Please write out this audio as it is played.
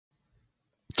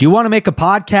Do you want to make a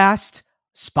podcast?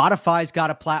 Spotify's got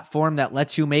a platform that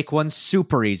lets you make one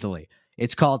super easily.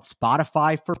 It's called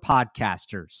Spotify for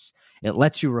Podcasters. It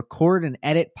lets you record and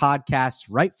edit podcasts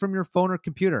right from your phone or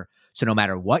computer. So no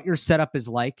matter what your setup is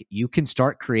like, you can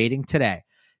start creating today.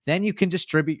 Then you can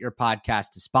distribute your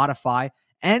podcast to Spotify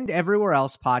and everywhere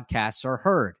else podcasts are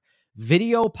heard.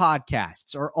 Video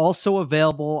podcasts are also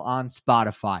available on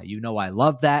Spotify. You know I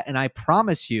love that, and I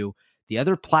promise you the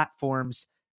other platforms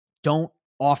don't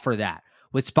offer that.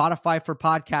 With Spotify for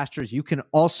Podcasters, you can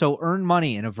also earn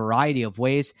money in a variety of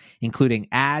ways, including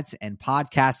ads and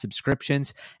podcast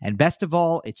subscriptions. And best of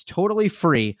all, it's totally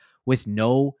free with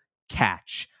no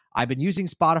catch. I've been using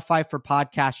Spotify for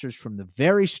Podcasters from the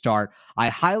very start. I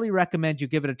highly recommend you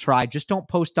give it a try. Just don't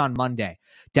post on Monday.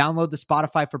 Download the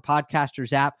Spotify for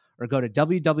Podcasters app or go to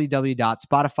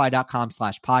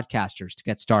www.spotify.com/podcasters to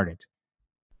get started.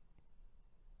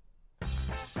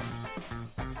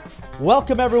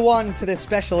 Welcome, everyone, to this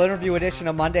special interview edition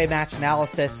of Monday Match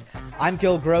Analysis. I'm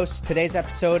Gil Gross. Today's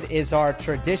episode is our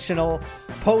traditional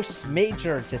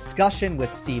post-major discussion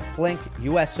with Steve Flink,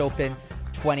 U.S. Open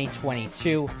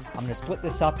 2022. I'm going to split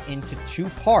this up into two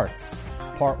parts.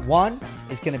 Part one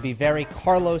is going to be very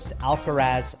Carlos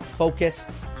Alcaraz focused,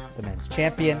 the men's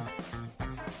champion,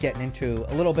 getting into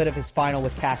a little bit of his final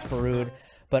with Casper Ruud,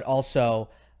 but also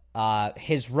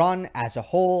his run as a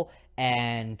whole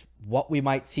and what we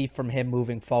might see from him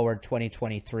moving forward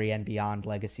 2023 and beyond,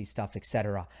 legacy stuff,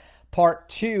 etc. Part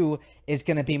two is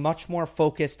going to be much more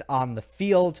focused on the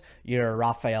field. Your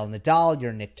Rafael Nadal,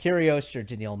 your Nick Kyrgios, your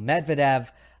Daniil Medvedev,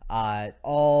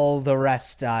 all the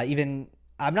rest. Even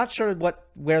I'm not sure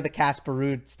where the Casper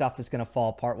Ruud stuff is going to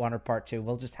fall, part one or part two.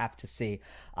 We'll just have to see.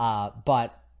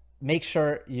 But make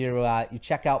sure you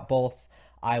check out both.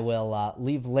 I will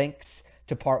leave links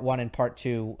to part one and part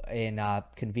two in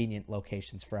convenient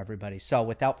locations for everybody. So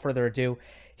without further ado,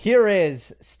 here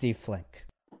is Steve Flink.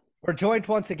 We're joined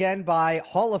once again by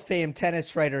Hall of Fame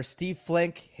tennis writer Steve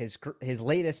Flink. His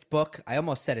latest book, I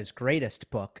almost said his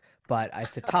greatest book, but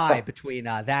it's a tie between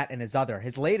that and his other.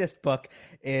 His latest book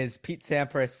is Pete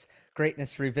Sampras,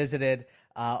 Greatness Revisited,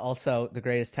 also the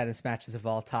greatest tennis matches of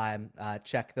all time.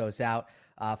 Check those out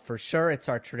for sure. It's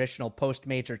our traditional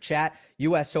post-major chat,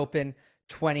 U.S. Open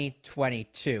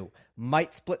 2022.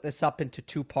 Might split this up into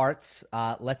two parts.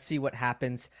 Let's see what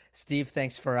happens. Steve,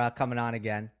 thanks for coming on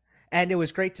again. And it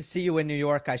was great to see you in New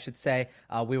York, I should say.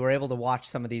 We were able to watch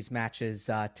some of these matches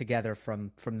together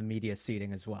from the media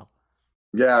seating as well.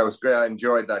 Yeah, it was great. I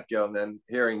enjoyed that, Gil. And then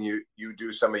hearing you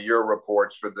do some of your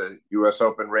reports for the U.S.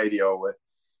 Open radio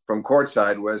from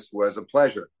courtside was a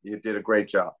pleasure. You did a great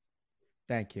job.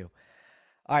 Thank you.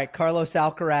 All right, Carlos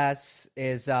Alcaraz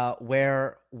is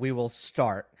where we will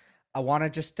start. I want to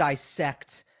just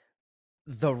dissect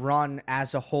the run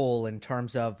as a whole in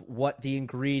terms of what the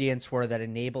ingredients were that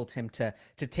enabled him to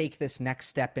take this next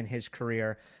step in his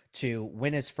career, to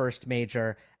win his first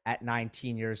major at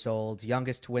 19 years old,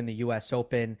 youngest to win the U.S.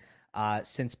 Open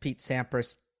since Pete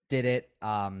Sampras did it,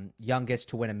 youngest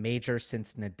to win a major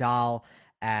since Nadal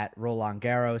at Roland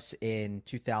Garros in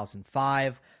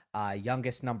 2005,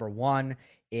 youngest number one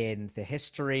in the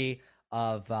history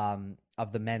of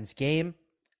the men's game.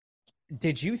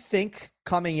 Did you think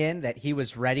coming in that he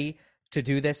was ready to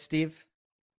do this, Steve?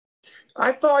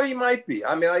 I thought he might be.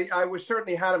 I mean, I was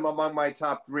certainly had him among my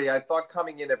top three. I thought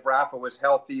coming in, if Rafa was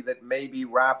healthy, that maybe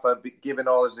Rafa, given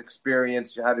all his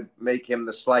experience, had to make him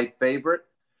the slight favorite.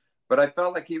 But I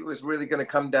felt like he was really going to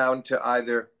come down to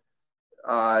either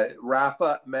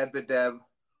Rafa, Medvedev,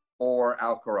 or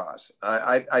Alcaraz.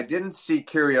 I didn't see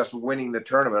Kyrgios winning the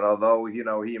tournament, although,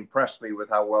 he impressed me with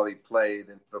how well he played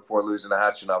before losing to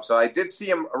Khachanov. So I did see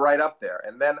him right up there.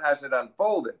 And then as it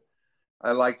unfolded,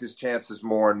 I liked his chances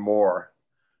more and more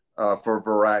for a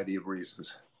variety of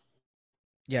reasons.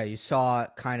 Yeah, you saw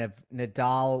kind of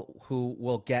Nadal, who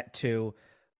we'll get to,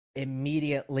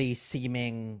 immediately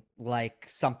seeming like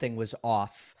something was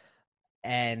off.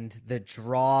 And the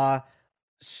draw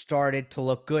started to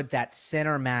look good. That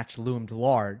center match loomed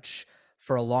large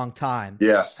for a long time.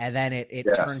 Yes. And then it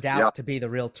turned out to be the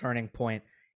real turning point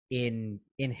in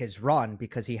his run,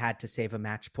 because he had to save a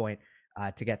match point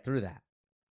to get through that.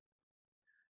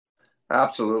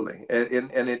 Absolutely.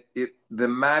 And the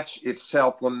match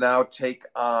itself will now take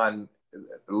on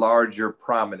larger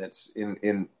prominence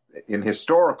in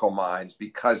historical minds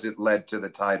because it led to the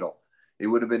title. It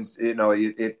would have been,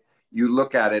 you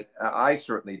look at it, I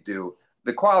certainly do.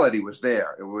 The quality was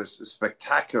there. It was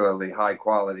spectacularly high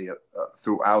quality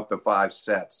throughout the 5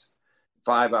 sets.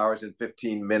 5 hours and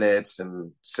 15 minutes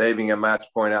and saving a match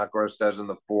point. Alcaraz does in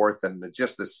the fourth, and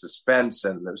just the suspense,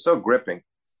 and it was so gripping.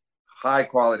 high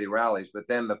quality rallies. But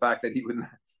then the fact that he would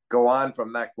go on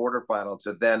from that quarterfinal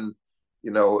to then,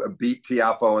 beat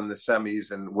Tiafoe in the semis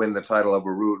and win the title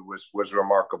over Ruud was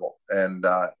remarkable. And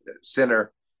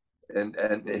Sinner, and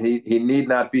he need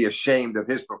not be ashamed of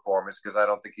his performance, because I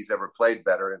don't think he's ever played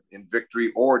better in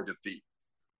victory or defeat.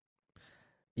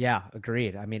 Yeah,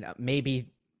 agreed. I mean, maybe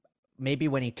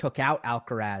when he took out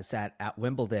Alcaraz at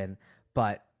Wimbledon,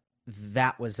 but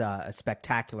that was a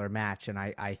spectacular match, and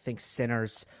I think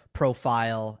Sinner's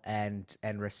profile and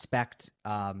respect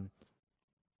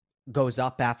goes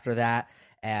up after that,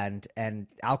 and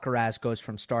Alcaraz goes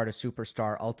from star to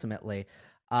superstar ultimately.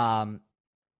 I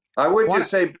would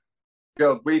just say,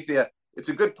 Bill, briefly, it's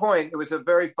a good point. It was a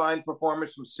very fine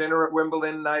performance from Sinner at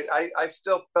Wimbledon. I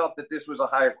still felt that this was a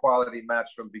higher quality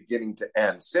match from beginning to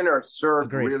end. Sinner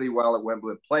served really well at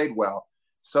Wimbledon, played well.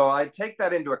 So I'd take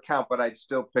that into account, but I'd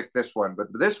still pick this one. But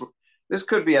this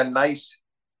could be a nice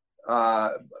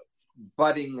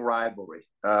budding rivalry.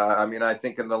 I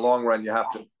think in the long run, you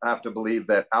have to believe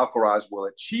that Alcaraz will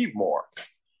achieve more.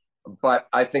 But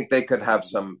I think they could have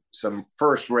some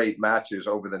first-rate matches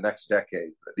over the next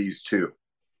decade, these two.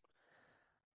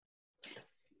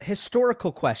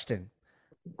 Historical question.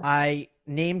 I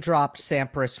name dropped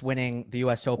Sampras winning the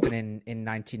U.S. Open in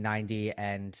 1990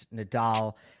 and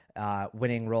Nadal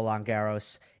winning Roland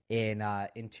Garros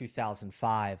in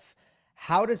 2005.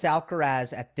 How does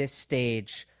Alcaraz at this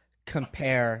stage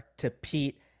compare to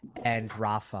Pete and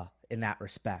Rafa in that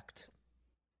respect?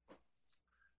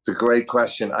 It's a great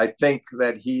question. I think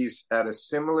that he's at a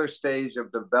similar stage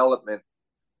of development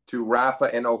to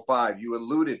Rafa in 05. You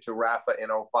alluded to Rafa in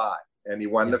 05, and he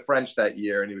won the French that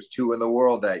year, and he was 2 in the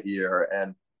world that year,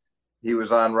 and he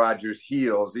was on Roger's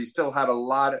heels. He still had a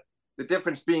lot of the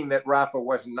difference being that Rafa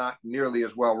was not nearly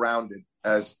as well-rounded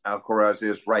as Alcaraz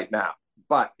is right now.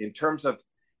 But in terms of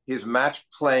his match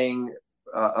playing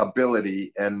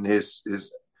ability and his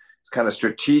kind of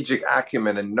strategic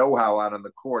acumen and know-how out on the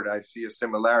court, I see a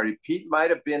similarity. Pete might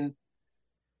have been,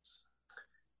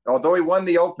 although he won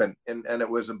the Open, and it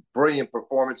was a brilliant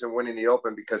performance in winning the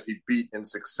Open because he beat in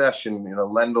succession,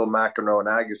 Lendl, McEnroe, and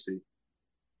Agassi.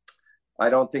 I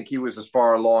don't think he was as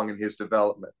far along in his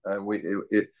development,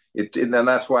 and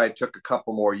that's why it took a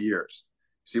couple more years.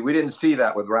 See, we didn't see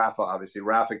that with Rafa. Obviously,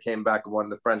 Rafa came back and won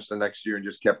the French the next year and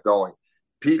just kept going.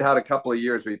 Pete had a couple of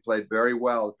years where he played very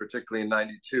well, particularly in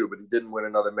 92, but he didn't win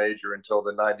another major until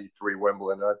the 93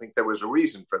 Wimbledon. And I think there was a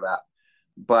reason for that.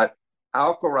 But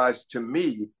Alcaraz, to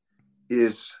me,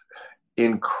 is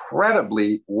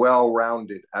incredibly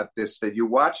well-rounded at this stage. You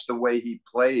watch the way he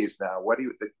plays now,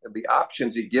 the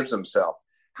options he gives himself,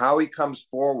 how he comes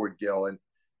forward, Gil, and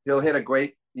he'll hit a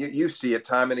great, you see it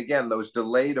time and again, those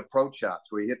delayed approach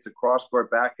shots where he hits a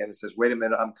cross-court backhand and says, wait a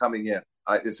minute, I'm coming in.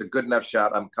 It's a good enough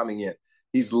shot, I'm coming in.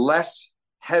 He's less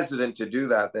hesitant to do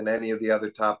that than any of the other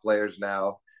top players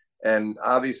now. And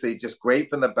obviously just great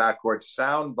from the backcourt,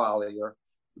 sound volleyer,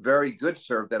 very good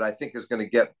serve that I think is going to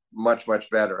get much, much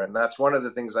better. And that's one of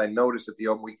the things I noticed at the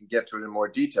Open. We can get to it in more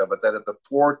detail, but that at the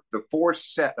fourth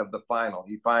set of the final,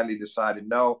 he finally decided,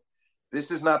 no,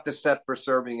 this is not the set for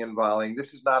serving and volleying.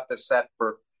 This is not the set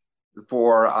for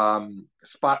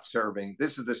spot serving.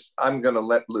 This is this, I'm going to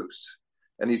let loose.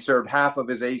 And he served half of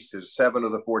his aces, 7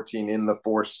 of the 14 in the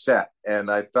fourth set.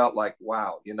 And I felt like,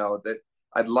 wow, that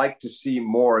I'd like to see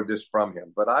more of this from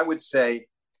him. But I would say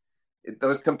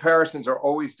those comparisons are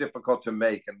always difficult to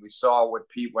make. And we saw what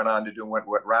Pete went on to do and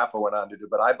what Rafa went on to do.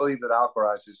 But I believe that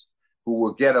Alcaraz, who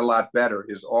will get a lot better,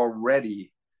 is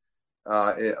already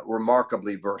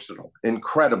remarkably versatile,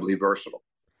 incredibly versatile.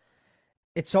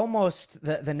 It's almost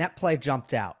the net play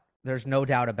jumped out. There's no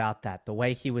doubt about that. The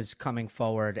way he was coming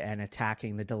forward and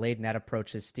attacking the delayed net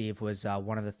approaches, Steve, was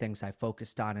one of the things I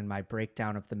focused on in my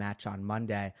breakdown of the match on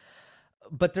Monday.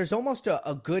 But there's almost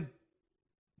a good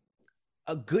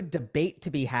debate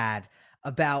to be had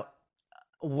about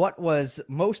what was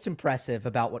most impressive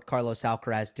about what Carlos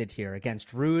Alcaraz did here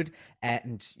against Ruud.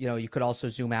 And, you could also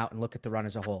zoom out and look at the run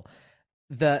as a whole.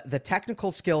 The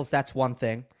technical skills, that's one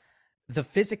thing. The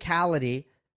physicality,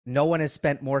 no one has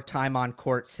spent more time on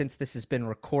court since this has been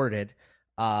recorded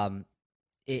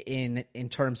in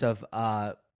terms of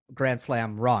Grand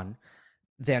Slam run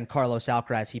than Carlos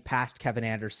Alcaraz. He passed Kevin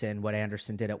Anderson, what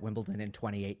Anderson did at Wimbledon in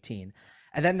 2018.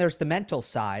 And then there's the mental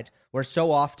side, where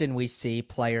so often we see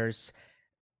players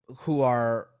who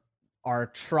are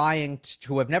trying to,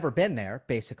 who have never been there,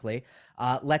 basically,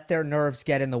 let their nerves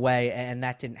get in the way, and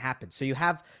that didn't happen. So you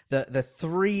have the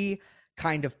three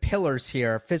kind of pillars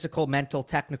here: physical, mental,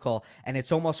 technical, and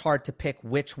it's almost hard to pick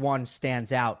which one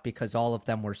stands out because all of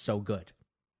them were so good.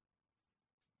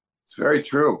 It's very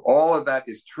true. All of that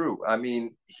is true. I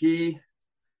mean, he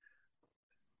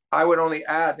I would only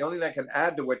add, the only thing I can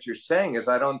add to what you're saying is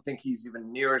I don't think he's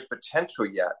even near his potential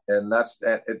yet. And that's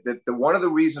one of the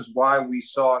reasons why we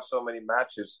saw so many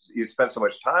matches, you spent so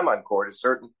much time on court, is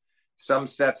some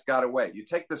sets got away. You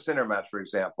take the Sinner match, for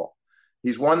example.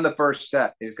 He's won the first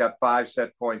set. He's got 5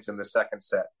 set points in the second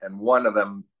set. And one of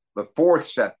them, the fourth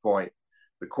set point,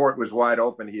 the court was wide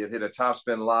open. He had hit a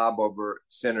topspin lob over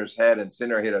Sinner's head, and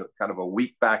Sinner hit a kind of a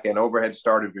weak backhand overhead,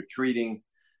 started retreating.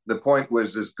 The point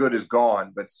was as good as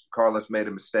gone, but Carlos made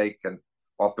a mistake and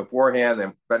off the forehand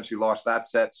and eventually lost that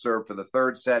set, served for the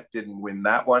third set, didn't win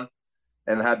that one,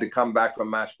 and had to come back from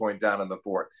match point down in the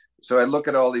fourth. So I look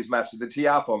at all these matches. The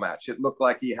Tiafoe match, it looked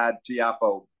like he had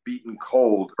Tiafoe beaten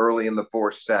cold early in the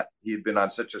fourth set. He had been on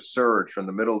such a surge from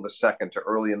the middle of the second to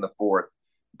early in the fourth,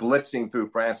 blitzing through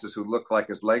Francis, who looked like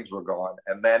his legs were gone.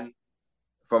 And then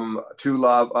from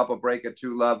 2-love, up a break at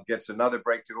 2-love, gets another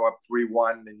break to go up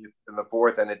 3-1 in the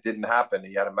fourth, and it didn't happen.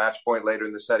 He had a match point later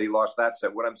in the set. He lost that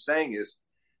set. What I'm saying is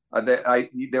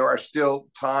there are still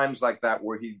times like that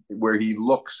where he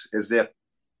looks as if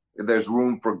there's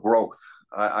room for growth,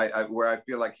 where I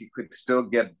feel like he could still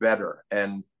get better.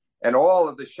 And all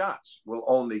of the shots will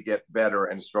only get better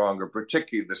and stronger,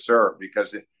 particularly the serve,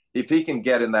 because if he can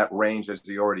get in that range as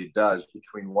he already does,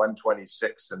 between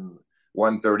 126 and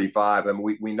 135, and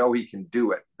we know he can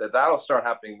do it, that'll start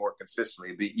happening more consistently.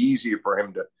 It'd be easier for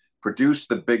him to produce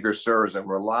the bigger serves and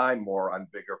rely more on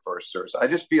bigger first serves. I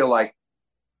just feel like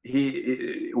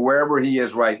wherever he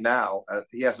is right now,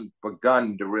 he hasn't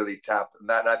begun to really tap in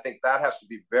that. And I think that has to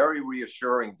be very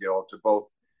reassuring, Gil, to both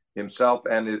himself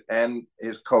and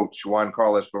his coach, Juan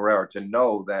Carlos Ferrero, to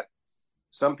know that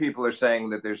some people are saying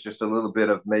that there's just a little bit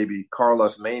of maybe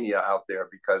Carlos mania out there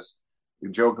because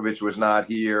Djokovic was not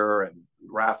here and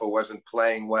Rafa wasn't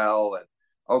playing well. And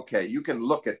okay, you can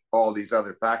look at all these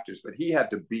other factors, but he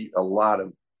had to beat a lot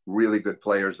of really good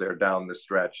players there down the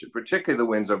stretch, particularly the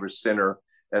wins over Sinner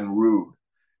and Ruud,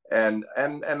 and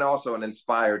also an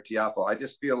inspired Tiafoe. I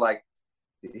just feel like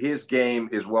his game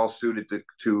is well suited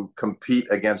to compete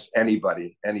against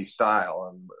anybody, any style.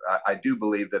 And I do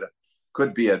believe that it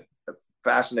could be a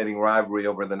fascinating rivalry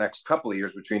over the next couple of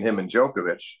years between him and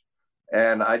Djokovic.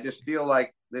 And I just feel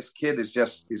like this kid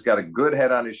he's got a good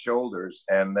head on his shoulders,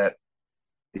 and that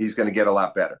he's going to get a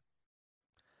lot better.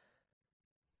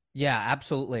 Yeah,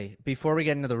 absolutely. Before we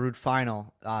get into the Ruud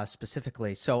final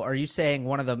specifically, so are you saying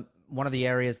one of the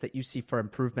areas that you see for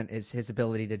improvement is his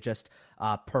ability to just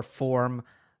perform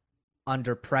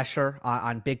under pressure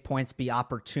on big points, be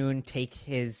opportune, take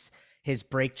his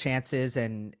break chances,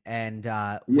 and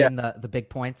win the big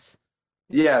points?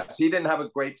 Yes, he didn't have a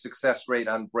great success rate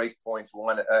on break points.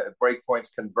 Break points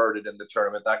converted in the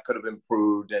tournament, that could have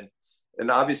improved, and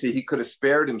obviously he could have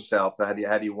spared himself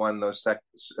had he won those at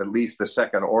least the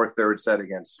second or third set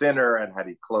against Sinner, and had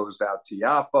he closed out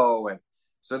Tiafoe, and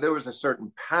so there was a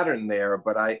certain pattern there.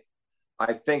 But I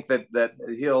think that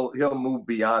he'll move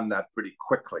beyond that pretty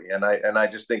quickly, and I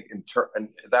just think and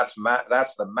that's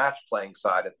the match playing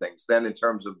side of things. Then in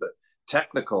terms of the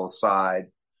technical side,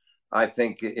 I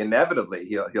think inevitably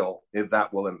that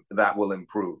will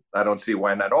improve. I don't see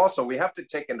why not. Also, we have to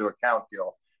take into account,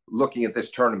 Gil, looking at this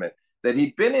tournament, that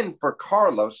he'd been in for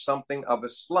Carlos something of a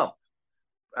slump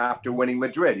after winning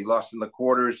Madrid. He lost in the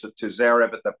quarters to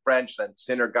Zverev at the French, then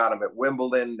Sinner got him at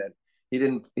Wimbledon,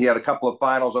 and he had a couple of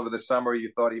finals over the summer. You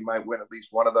thought he might win at least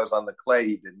one of those on the clay.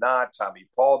 He did not. Tommy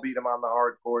Paul beat him on the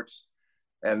hard courts,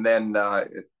 and then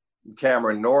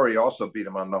Cameron Norrie also beat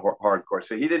him on the hard courts.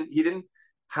 So he didn't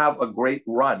have a great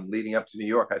run leading up to New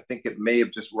York. I think it may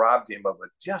have just robbed him of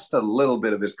just a little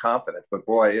bit of his confidence. But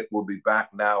boy, it will be back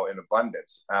now in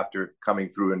abundance after coming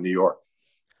through in New York.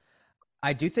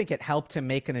 I do think it helped him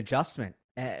make an adjustment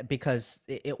because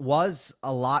it was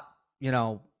a lot,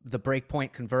 the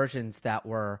breakpoint conversions that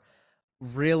were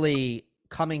really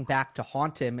coming back to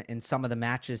haunt him in some of the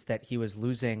matches that he was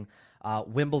losing.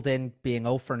 Wimbledon being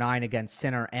 0 for 9 against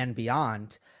Sinner and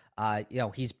beyond.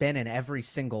 He's been in every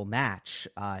single match.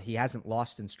 He hasn't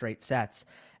lost in straight sets.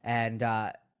 And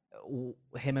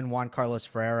him and Juan Carlos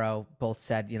Ferrero both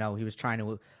said, he was trying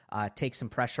to take some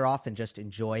pressure off and just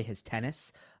enjoy his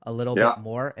tennis a little bit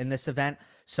more in this event.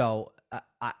 So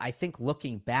I think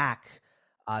looking back,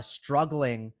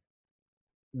 struggling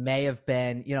may have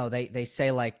been, they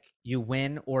say like you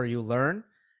win or you learn.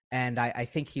 And I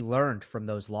think he learned from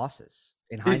those losses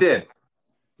in hindsight. He did.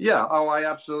 Yeah. Oh, I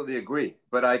absolutely agree.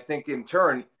 But I think in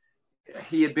turn,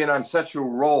 he had been on such a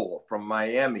roll from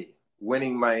Miami,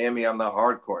 winning Miami on the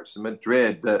hard courts,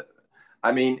 Madrid.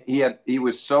 He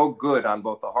was so good on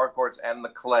both the hard courts and the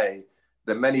clay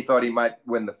that many thought he might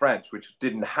win the French, which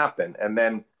didn't happen. And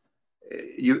then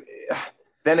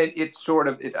then it sort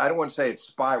of, I don't want to say it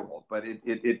spiraled, but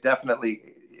it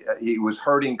definitely, he was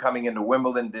hurting coming into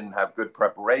Wimbledon, didn't have good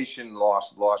preparation,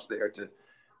 lost there to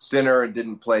Sinner and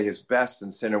didn't play his best,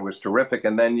 and Sinner was terrific.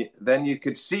 And then you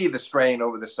could see the strain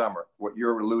over the summer, what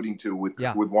you're alluding to with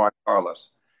Juan Carlos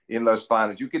in those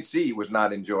finals. You could see he was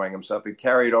not enjoying himself. It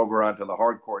carried over onto the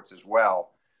hard courts as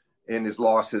well in his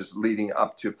losses leading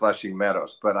up to Flushing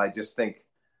Meadows. But I just think,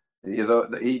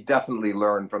 he definitely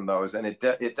learned from those, and it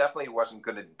definitely wasn't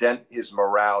going to dent his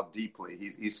morale deeply.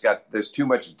 There's too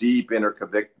much deep inner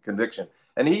conviction,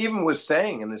 and he even was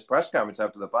saying in this press conference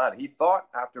after the final, he thought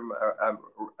after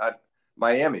at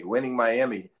Miami, winning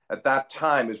Miami, at that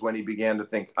time is when he began to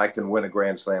think, I can win a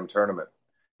Grand Slam tournament.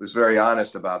 He was very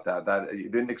honest about that. That you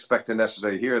didn't expect to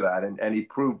necessarily hear that, and he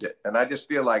proved it. And I just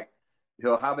feel like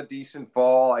he'll have a decent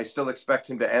fall. I still expect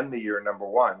him to end the year number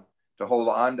one, to hold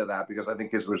on to that, because I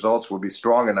think his results will be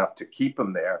strong enough to keep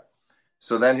him there.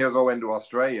 So then he'll go into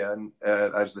Australia and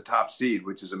as the top seed,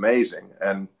 which is amazing.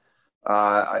 And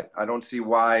I don't see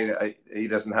why he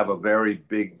doesn't have a very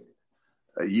big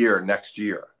year next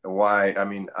year. Why? I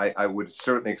mean, I would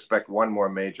certainly expect one more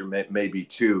major, maybe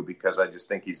two, because I just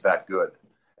think he's that good.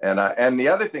 And the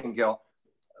other thing, Gil,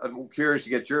 I'm curious to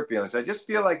get your feelings. I just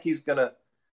feel like he's going to,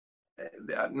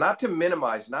 not to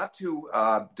minimize, not to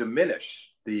diminish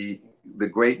the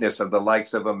greatness of the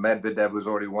likes of a Medvedev, who's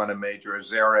already won a major, a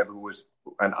Zverev, who was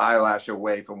an eyelash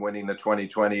away from winning the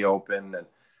 2020 Open, and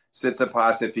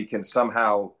Tsitsipas, if he can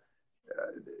somehow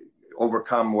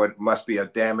overcome what must be a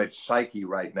damaged psyche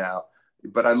right now.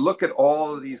 But I look at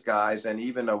all of these guys and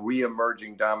even a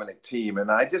re-emerging Dominic Thiem, and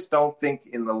I just don't think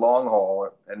in the long haul,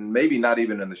 and maybe not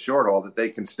even in the short haul, that they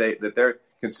can stay, that they're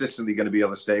consistently going to be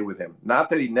able to stay with him.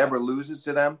 Not that he never loses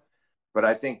to them, but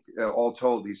I think all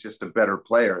told, he's just a better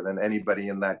player than anybody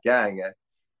in that gang.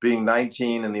 Being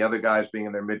 19 and the other guys being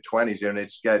in their mid-20s, and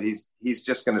he's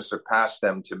just going to surpass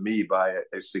them, to me, by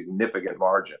a significant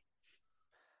margin.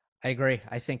 I agree.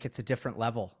 I think it's a different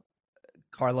level.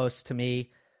 Carlos, to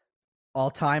me,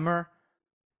 all-timer,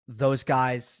 those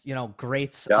guys,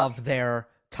 greats of their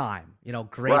time,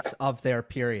 greats of their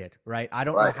period, right? I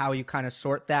don't know how you kind of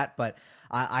sort that, but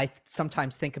I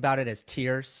sometimes think about it as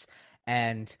tiers,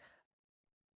 and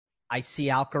I see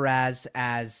Alcaraz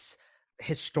as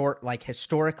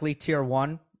historically tier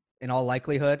one in all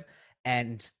likelihood,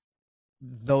 and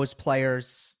those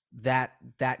players, that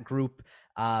group,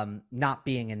 not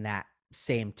being in that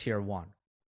same tier one.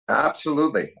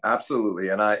 Absolutely.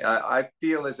 And I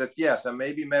feel as if, yes, and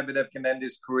maybe Medvedev can end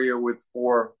his career with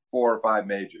four or five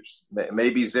majors.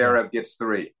 Maybe Zverev gets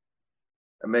three.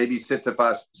 And maybe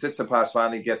Tsitsipas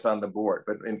finally gets on the board.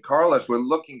 But in Carlos, we're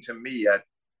looking, to me, at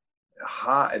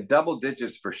double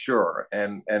digits for sure,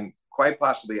 and quite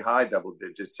possibly high double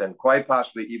digits, and quite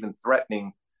possibly even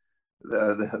threatening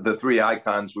the three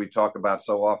icons we talk about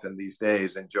so often these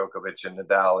days, in Djokovic and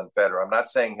Nadal and Federer. I'm not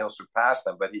saying he'll surpass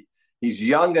them, but he's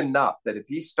young enough that if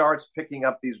he starts picking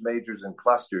up these majors in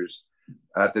clusters,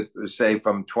 say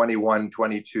from 21,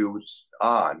 22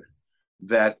 on,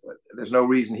 that there's no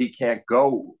reason he can't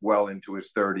go well into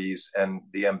his 30s, and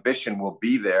the ambition will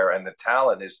be there, and the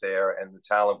talent is there, and the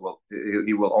talent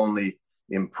he will only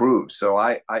improve. So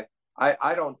I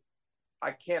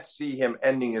can't see him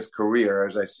ending his career,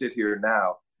 as I sit here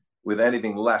now, with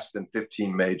anything less than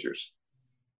 15 majors.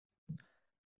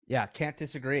 Yeah, can't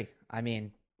disagree. I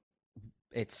mean,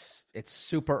 it's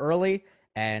super early,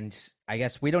 and I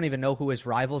guess we don't even know who his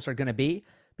rivals are going to be,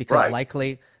 because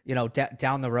likely,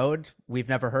 down the road, we've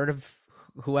never heard of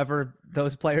whoever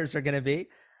those players are going to be.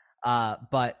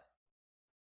 But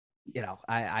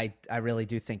I really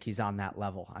do think he's on that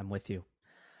level. I'm with you.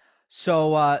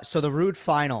 So the Ruud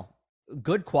final,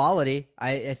 good quality.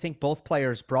 I think both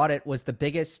players brought it.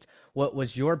 What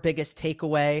was your biggest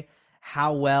takeaway?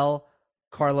 How well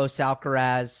Carlos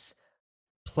Alcaraz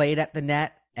played at the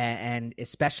net, and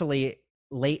especially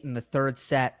late in the third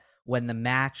set, when the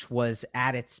match was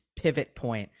at its pivot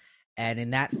point, and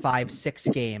in that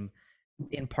 5-6 game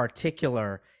in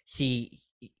particular, he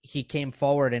came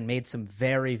forward and made some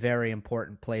very, very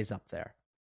important plays up there,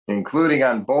 including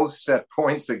on both set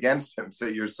points against him. So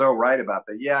you're so right about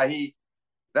that. Yeah,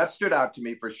 that stood out to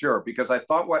me for sure, because I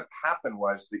thought what happened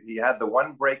was that he had the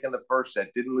one break in the first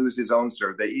set, didn't lose his own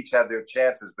serve. They each had their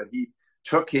chances, but he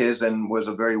took his and was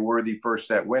a very worthy first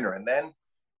set winner. And then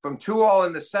from 2-2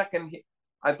 in the second,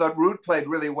 I thought Ruud played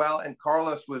really well, and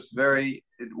Carlos was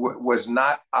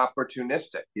not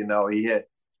opportunistic.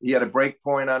 He had a break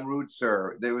point on Ruud's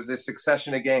serve. There was a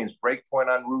succession of games, break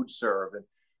point on Ruud's serve, and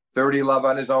 30 love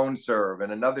on his own serve,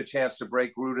 and another chance to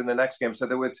break Ruud in the next game. So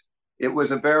it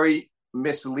was a very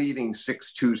misleading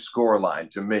 6-2 scoreline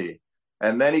to me.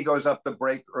 And then he goes up the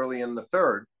break early in the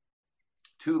third,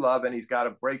 2-love, and he's got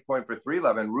a break point for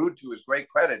 3-love. And Ruud, to his great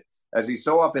credit, as he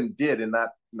so often did in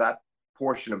that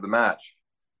portion of the match,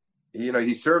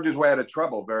 he served his way out of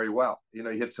trouble very well. He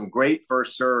hit some great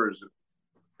first serves,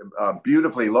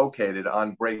 beautifully located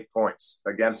on break points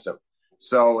against him.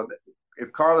 So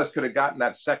if Carlos could have gotten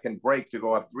that second break to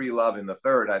go up 3-love in the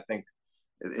third, I think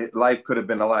life could have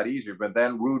been a lot easier. But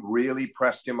then Ruud really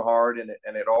pressed him hard, and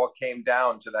it all came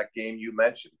down to that game you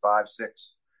mentioned, 5-6.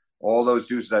 All those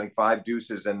deuces, I think 5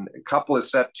 deuces, and a couple of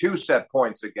two set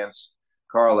points against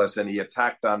Carlos, and he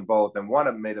attacked on both. And one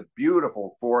of them made a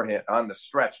beautiful forehand on the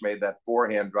stretch, made that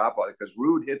forehand drop because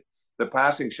Ruud hit the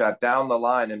passing shot down the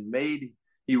line and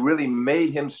he really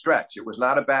made him stretch. It was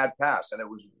not a bad pass, and it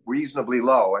was reasonably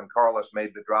low, and Carlos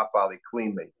made the drop volley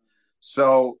cleanly.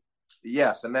 So,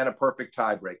 yes, and then a perfect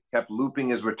tiebreak. Kept looping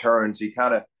his returns. He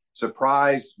kind of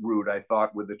surprised Ruud, I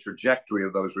thought, with the trajectory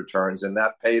of those returns, and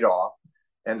that paid off.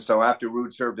 And so after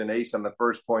Ruud served an ace on the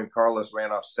first point, Carlos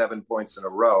ran off 7 points in a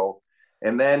row.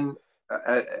 And then,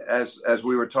 as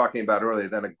we were talking about earlier,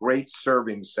 then a great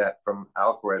serving set from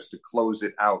Alcaraz to close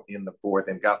it out in the fourth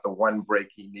and got the one break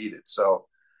he needed. So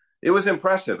it was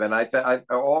impressive. And I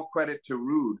all credit to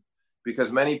Ruud,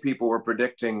 because many people were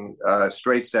predicting a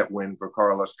straight set win for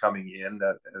Carlos coming in,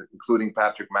 including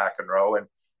Patrick McEnroe. And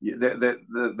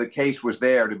the case was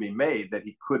there to be made that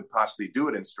he could possibly do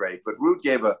it in straight. But Ruud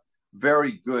gave a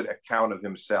very good account of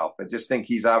himself. I just think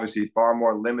he's obviously far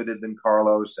more limited than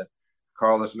Carlos, and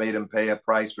Carlos made him pay a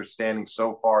price for standing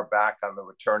so far back on the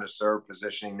return to serve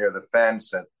positioning near the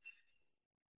fence. And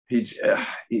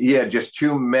he had just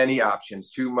too many options,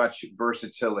 too much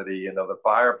versatility, the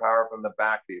firepower from the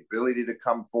back, the ability to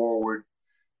come forward.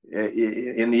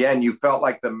 In the end, you felt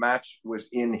like the match was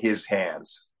in his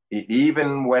hands.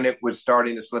 Even when it was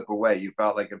starting to slip away, you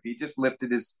felt like if he just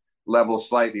lifted his level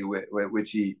slightly,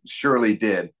 which he surely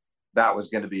did, that was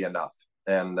going to be enough.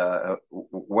 And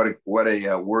what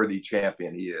a worthy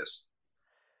champion he is.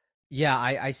 Yeah,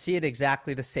 I see it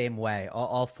exactly the same way.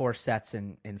 All 4 sets,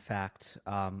 in fact.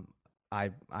 I'm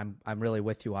really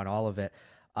with you on all of it.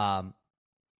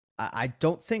 I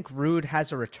don't think Ruud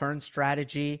has a return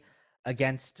strategy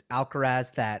against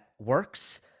Alcaraz that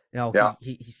works. Yeah.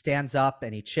 He stands up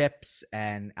and he chips,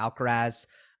 and Alcaraz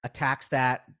attacks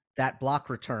that block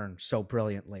return so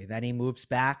brilliantly. Then he moves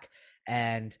back,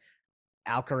 and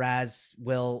Alcaraz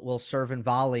will serve and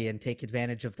volley and take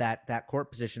advantage of that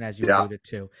court position, as you alluded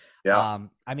to. Yeah.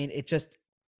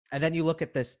 And then you look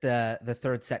at the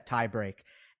third set tiebreak,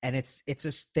 and it's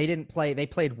just they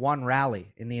played one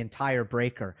rally in the entire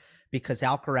breaker because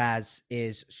Alcaraz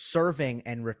is serving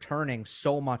and returning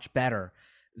so much better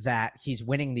that he's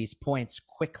winning these points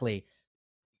quickly.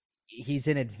 He's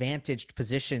in advantaged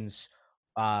positions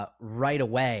right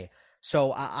away.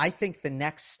 So I think the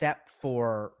next step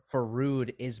for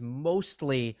Ruud is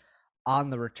mostly on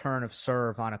the return of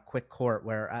serve on a quick court,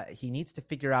 where he needs to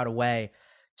figure out a way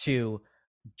to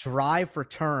drive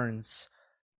returns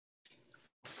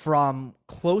from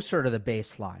closer to the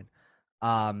baseline.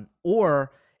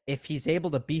 Or if he's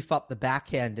able to beef up the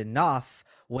backhand enough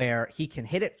where he can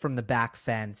hit it from the back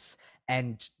fence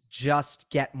and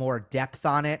just get more depth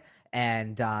on it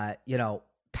and,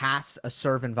 pass a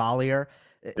serve and volleyer.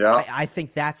 Yeah. I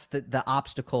think that's the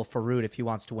obstacle for Ruud if he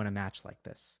wants to win a match like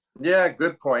this. Yeah,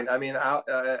 good point. I mean,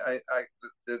 the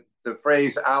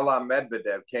phrase "a la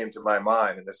Medvedev" came to my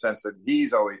mind in the sense that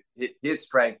he's always his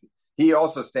strength. He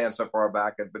also stands so far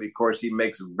back, but of course he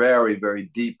makes very, very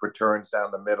deep returns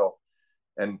down the middle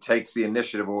and takes the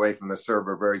initiative away from the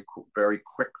server very, very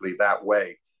quickly that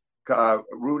way.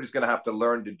 Ruud is going to have to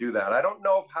learn to do that. I don't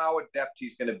know how adept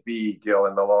he's going to be, Gil,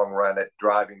 in the long run at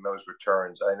driving those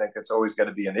returns. I think it's always going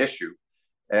to be an issue.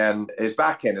 And his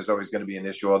backhand is always going to be an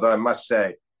issue, although I must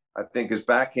say, I think his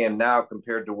backhand now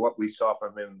compared to what we saw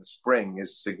from him in the spring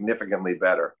is significantly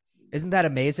better. Isn't that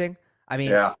amazing? I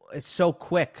mean, It's so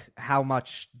quick how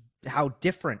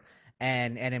different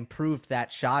and improved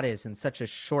that shot is in such a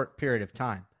short period of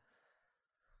time.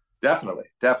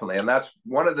 Definitely. And that's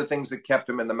one of the things that kept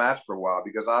him in the match for a while,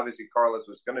 because obviously Carlos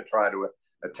was going to try to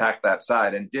attack that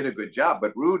side and did a good job.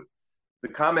 But Ruud, the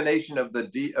combination of the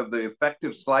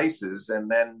effective slices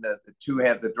and then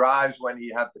the drives when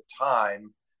he had the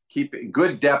time, keeping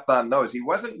good depth on those. He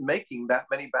wasn't making that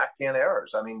many backhand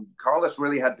errors. I mean, Carlos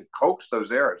really had to coax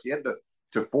those errors. He had to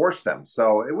force them.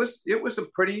 So it was a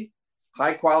pretty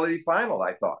high quality final,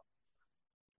 I thought.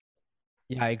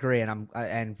 Yeah, I agree.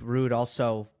 And Ruud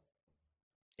also,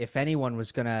 if anyone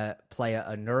was going to play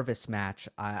a nervous match,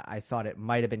 I thought it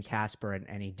might have been Casper,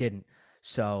 and he didn't.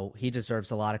 So he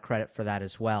deserves a lot of credit for that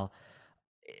as well.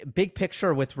 big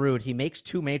picture with Ruud, he makes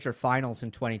 2 major finals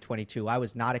in 2022. I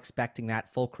was not expecting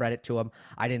that. Full credit to him.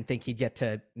 I didn't think he'd get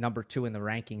to number 2 in the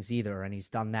rankings either, and he's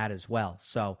done that as well.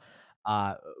 So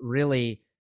really,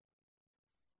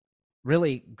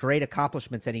 really great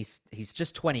accomplishments, and he's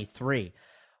just 23.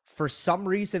 For some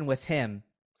reason with him,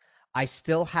 I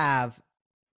still have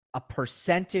a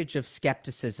percentage of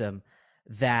skepticism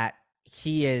that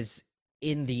he is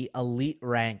in the elite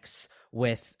ranks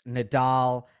with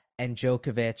Nadal and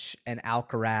Djokovic and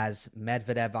Alcaraz,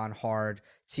 Medvedev on hard,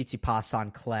 Tsitsipas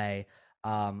on clay.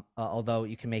 Although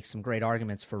you can make some great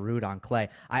arguments for Ruud on clay,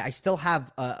 I still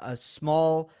have a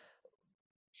small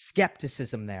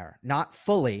skepticism there, not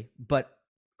fully, but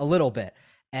a little bit.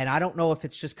 And I don't know if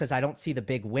it's just because I don't see the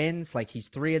big wins. Like, he's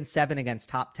 3-7 against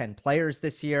top 10 players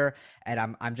this year,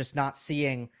 and I'm just not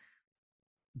seeing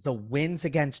the wins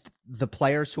against the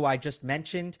players who I just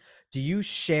mentioned. Do you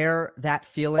share that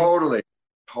feeling?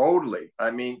 Totally.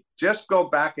 I mean, just go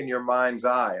back in your mind's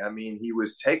eye. I mean, he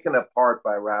was taken apart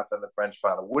by Rafa in the French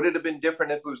final. Would it have been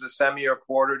different if it was a semi or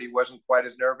quarter and he wasn't quite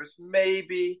as nervous?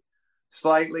 Maybe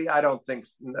slightly. I don't think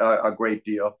a great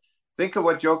deal. Think of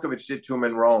what Djokovic did to him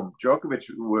in Rome. Djokovic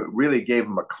really gave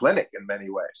him a clinic in many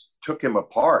ways, took him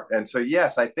apart. And so,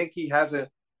 yes, I think he has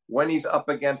when he's up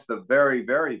against the very,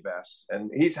 very best. And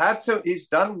he's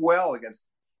done well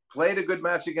played a good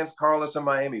match against Carlos in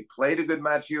Miami, played a good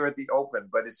match here at the Open,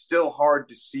 but it's still hard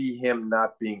to see him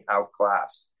not being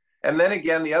outclassed. And then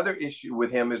again, the other issue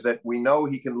with him is that we know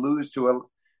he can lose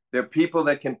there are people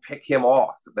that can pick him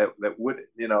off that would,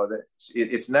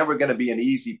 it's never going to be an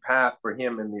easy path for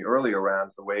him in the earlier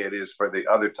rounds the way it is for the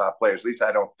other top players. At least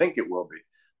I don't think it will be.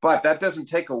 But that doesn't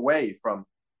take away from,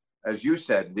 as you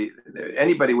said,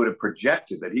 anybody would have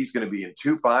projected that he's going to be in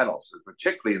 2 finals,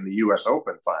 particularly in the U.S.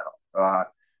 Open final.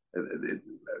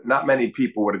 Not many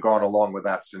people would have gone along with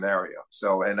that scenario.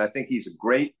 So, and I think he's a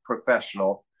great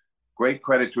professional, great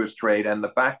credit to his trade. And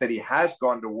the fact that he has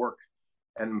gone to work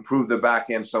and improved the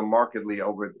backhand so markedly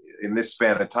in this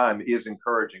span of time is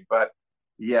encouraging. But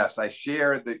yes, I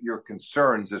share your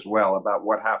concerns as well about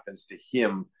what happens to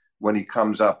him when he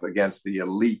comes up against the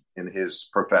elite in his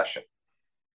profession.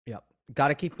 Yep. Got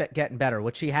to keep getting better,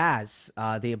 which he has.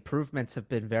 The improvements have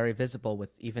been very visible with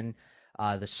even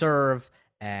the serve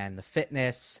and the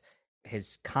fitness,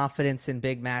 his confidence in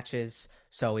big matches.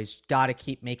 So he's got to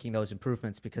keep making those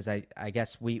improvements, because I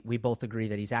guess we both agree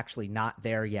that he's actually not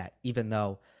there yet, even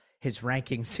though his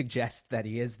rankings suggest that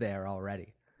he is there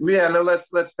already. Yeah, no,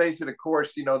 let's face it. Of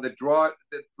course, the draw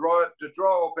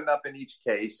opened up in each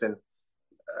case, and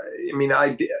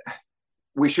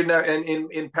we shouldn't have.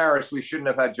 And in Paris, we shouldn't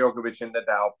have had Djokovic and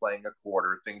Nadal playing a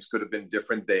quarter. Things could have been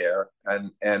different there, and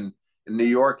in New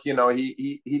York, he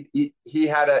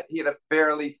had a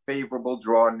fairly favorable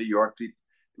draw in New York. It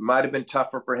might have been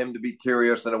tougher for him to beat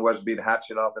Kyrgios than it was to beat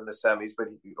Khachanov in the semis, but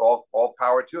all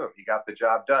power to him. He got the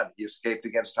job done. He escaped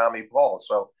against Tommy Paul,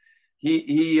 so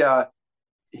he's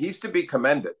to be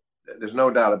commended. There's no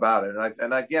doubt about it.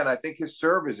 And again, I think his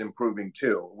serve is improving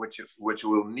too, which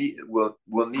will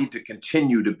need to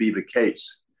continue to be the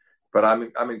case. But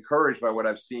I'm encouraged by what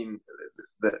I've seen.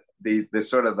 The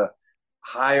sort of the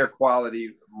higher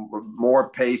quality, more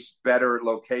pace, better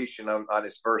location on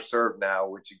his first serve now,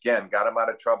 which again got him out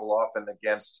of trouble often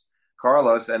against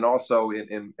Carlos and also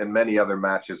in many other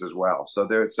matches as well. So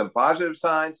there's some positive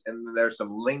signs and there's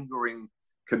some lingering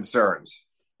concerns.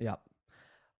 Yeah.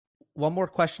 One more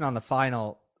question on the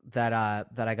final that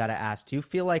I got to ask. Do you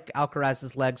feel like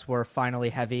Alcaraz's legs were finally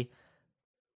heavy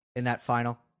in that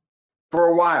final? For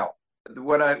a while.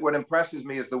 What impresses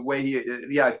me is the way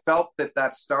I felt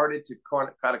that started to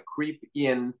kind of creep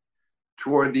in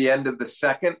toward the end of the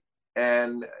second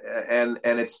and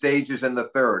it stages in the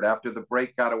third after the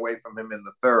break got away from him in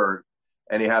the third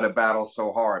and he had to battle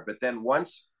so hard. But then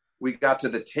once we got to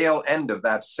the tail end of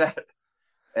that set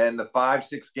and the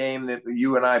 5-6 game that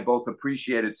you and I both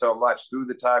appreciated so much through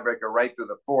the tiebreaker right through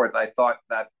the fourth, I thought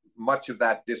that much of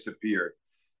that disappeared.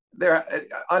 They're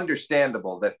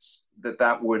understandable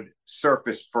that would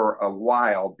surface for a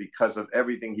while because of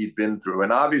everything he'd been through.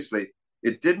 And obviously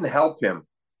it didn't help him.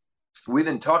 We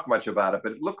didn't talk much about it,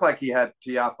 but it looked like he had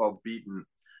Tiafoe beaten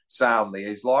soundly.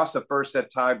 He's lost a first set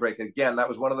tiebreak. Again, that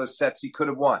was one of those sets he could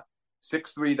have won.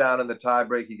 6-3 down in the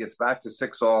tiebreak. He gets back to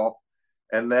 6-all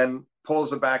and then pulls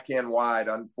the backhand wide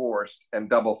unforced and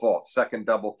double fault, second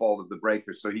double fault of the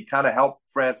breaker. So he kind of helped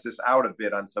Francis out a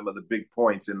bit on some of the big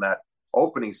points in that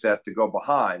opening set to go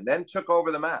behind, then took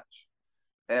over the match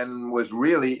and was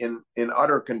really in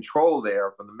utter control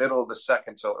there from the middle of the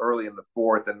second till early in the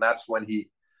fourth. And that's when he,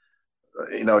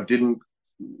 didn't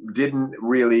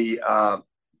really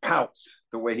pounce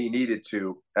the way he needed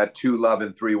to at 2-love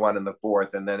and 3-1 in the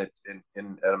fourth. And then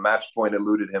in a match point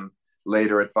eluded him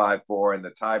later at 5-4, and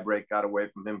the tiebreak got away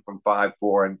from him from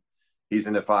 5-4, and he's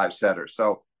in a 5-setter.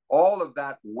 So all of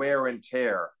that wear and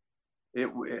tear,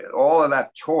 all of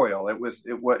that toil, it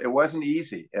wasn't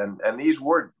easy. And these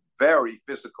were very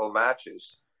physical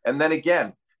matches. And then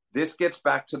again, this gets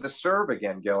back to the serve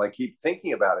again, Gil. I keep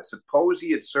thinking about it. Suppose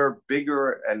he had served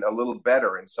bigger and a little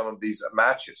better in some of these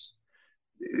matches.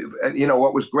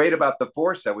 What was great about the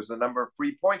 4-set was the number of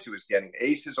free points he was getting,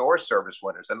 aces or service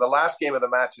winners. And the last game of the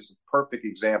match is a perfect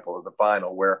example of the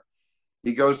final, where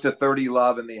he goes to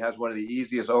 30-love and he has one of the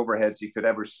easiest overheads he could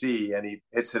ever see, and he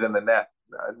hits it in the net.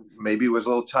 Maybe it was a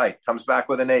little tight. Comes back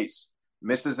with an ace,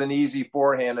 misses an easy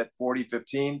forehand at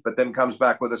 40-15, but then comes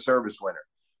back with a service winner.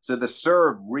 So the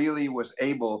serve really was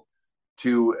able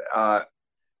to.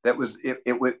 It was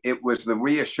the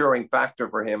reassuring factor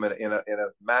for him in a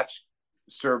match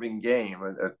serving game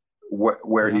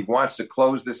where he wants to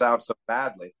close this out so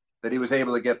badly that he was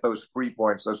able to get those free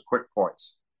points, those quick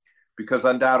points, because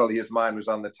undoubtedly his mind was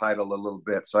on the title a little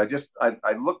bit. So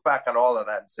I look back on all of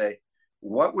that and say,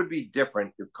 what would be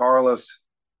different if Carlos,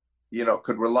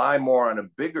 could rely more on a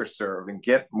bigger serve and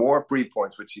get more free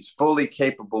points, which he's fully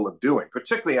capable of doing,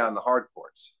 particularly on the hard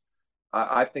courts.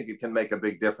 I think it can make a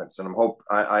big difference, and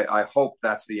I hope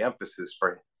that's the emphasis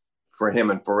for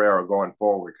him and Ferrero going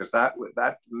forward, because that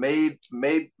made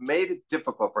it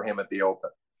difficult for him at the Open.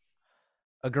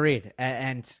 Agreed,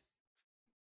 and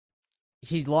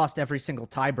he lost every single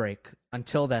tiebreak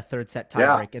until that third set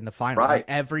tiebreak in the final. Right. Like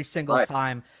every single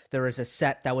time there was a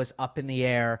set that was up in the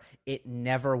air, it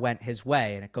never went his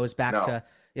way. And it goes back to,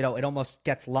 it almost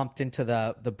gets lumped into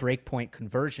the breakpoint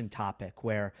conversion topic,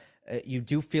 where you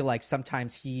do feel like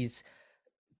sometimes he's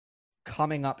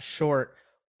coming up short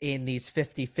in these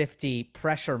 50-50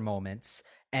 pressure moments,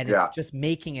 and it's just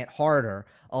making it harder,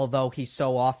 although he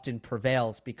so often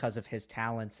prevails because of his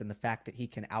talents and the fact that he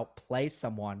can outplay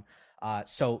someone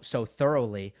so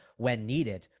thoroughly when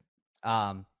needed.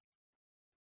 I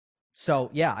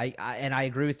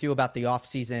agree with you about the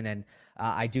offseason, and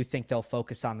I do think they'll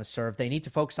focus on the serve. They need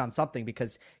to focus on something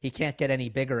because he can't get any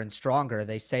bigger and stronger.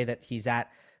 They say that he's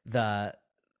at the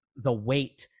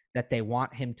weight that they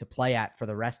want him to play at for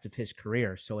the rest of his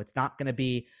career. So it's not going to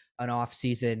be an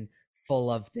offseason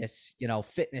full of this,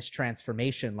 fitness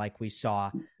transformation like we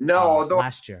saw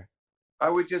last year. I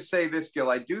would just say this,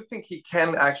 Gil. I do think he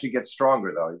can actually get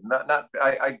stronger, though.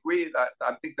 I agree.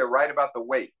 I think they're right about the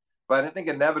weight, but I think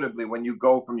inevitably when you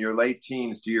go from your late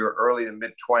teens to your early and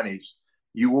mid 20s,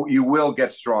 you will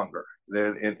get stronger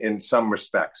in some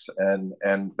respects,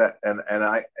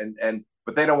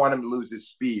 but they don't want him to lose his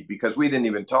speed, because we didn't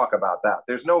even talk about that.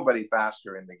 There's nobody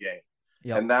faster in the game,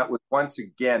 and that was once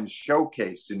again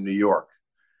showcased in New York,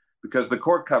 because the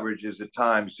court coverage is at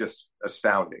times just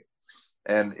astounding.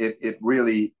 And it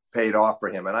really paid off for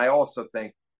him. And I also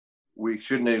think we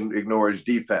shouldn't ignore his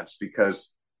defense, because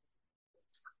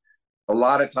a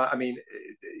lot of time,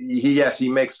 he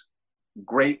makes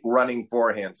great running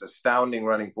forehands, astounding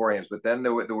running forehands. But then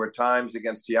there were times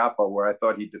against Tiafoe where I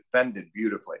thought he defended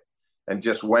beautifully and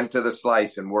just went to the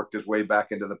slice and worked his way back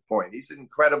into the point. He's an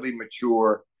incredibly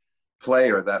mature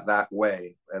player that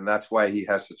way. And that's why he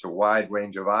has such a wide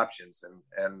range of options.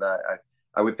 And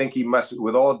I would think he must,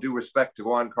 with all due respect to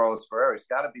Juan Carlos Ferrero, he's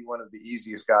got to be one of the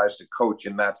easiest guys to coach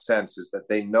in that sense, is that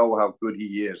they know how good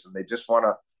he is and they just want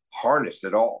to harness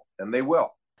it all, and they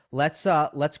will. Let's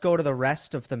go to the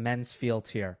rest of the men's field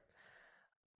here.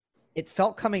 It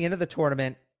felt coming into the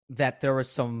tournament that there was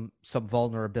some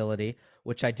vulnerability,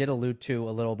 which I did allude to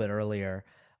a little bit earlier.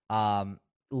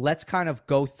 Let's kind of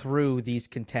go through these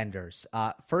contenders.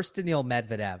 First, Daniil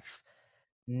Medvedev,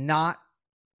 not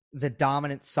the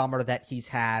dominant summer that he's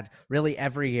had really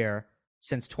every year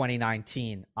since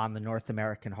 2019 on the North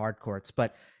American hard courts.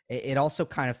 But it also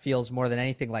kind of feels more than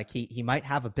anything like he might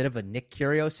have a bit of a Nick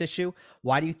Kyrgios issue.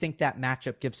 Why do you think that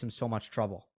matchup gives him so much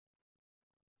trouble?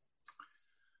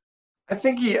 I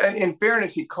think in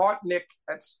fairness, he caught Nick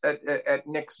at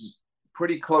Nick's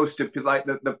pretty close to, like,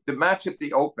 the match at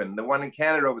the Open. The one in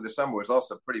Canada over the summer was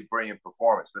also a pretty brilliant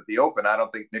performance. But the Open, I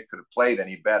don't think Nick could have played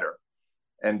any better.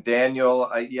 And Daniel,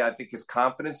 I think his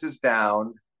confidence is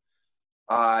down.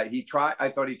 I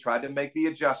thought he tried to make the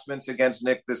adjustments against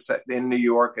Nick in New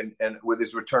York and with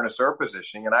his return to serve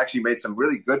positioning, and actually made some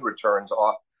really good returns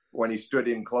off when he stood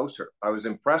in closer. I was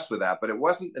impressed with that, but it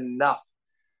wasn't enough,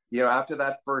 after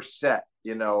that first set,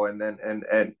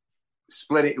 and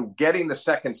splitting, getting the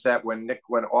second set when Nick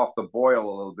went off the boil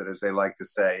a little bit, as they like to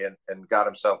say, and got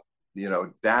himself,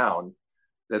 down.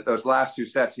 that those last two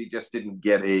sets, he just didn't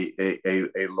get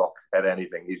a look at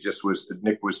anything.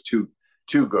 Nick was too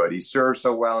good. He served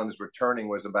so well, and his returning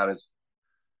was about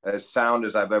as sound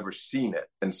as I've ever seen it.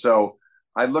 And so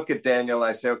I look at Daniel,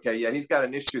 I say, okay, yeah, he's got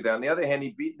an issue there. On the other hand,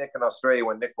 he beat Nick in Australia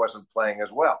when Nick wasn't playing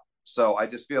as well. So I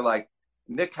just feel like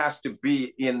Nick has to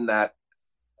be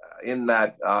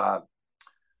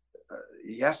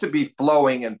he has to be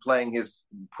flowing and playing his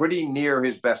pretty near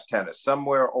his best tennis,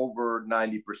 somewhere over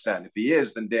 90%. If he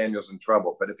is, then Daniel's in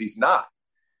trouble. But if he's not,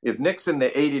 if Nick's in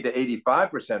the 80 to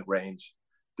 85% range,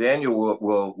 Daniel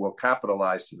will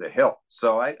capitalize to the hilt.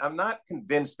 So I'm not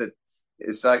convinced that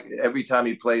it's like every time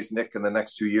he plays Nick in the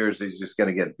next 2 years, he's just going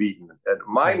to get beaten.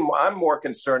 I'm more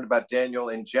concerned about Daniel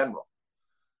in general,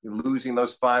 losing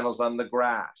those finals on the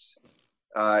grass.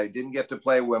 Didn't get to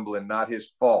play Wimbledon, not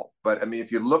his fault. But I mean,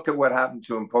 if you look at what happened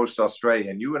to him post-Australia,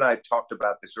 and you and I talked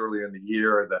about this earlier in the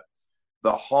year,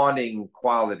 the haunting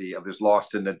quality of his loss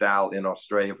to Nadal in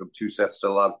Australia from 2-0 to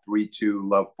love, 3-2,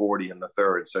 love 40 in the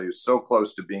third. So he was so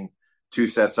close to being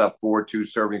 2-0 up, 4-2,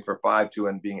 serving for 5-2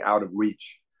 and being out of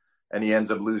reach. And he ends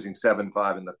up losing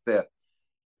 7-5 in the fifth.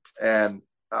 And,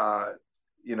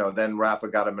 then Rafa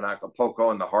got him in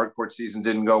Acapulco, and the hard court season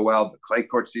didn't go well. The clay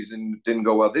court season didn't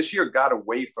go well. This year got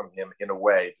away from him in a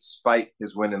way, despite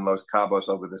his win in Los Cabos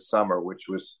over the summer, which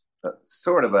was a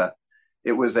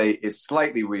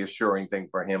slightly reassuring thing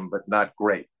for him, but not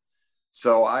great.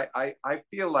 So I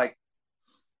feel like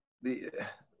we're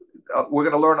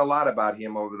going to learn a lot about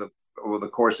him over the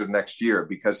course of next year,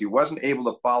 because he wasn't able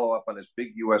to follow up on his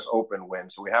big U.S. Open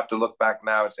win. So we have to look back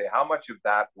now and say, how much of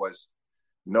that was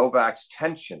Novak's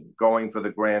tension going for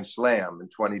the Grand Slam in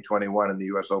 2021 in the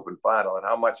U.S. Open final, and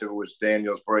how much of it was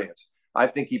Daniel's brilliance? I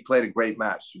think he played a great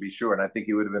match, to be sure, and I think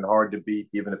he would have been hard to beat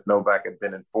even if Novak had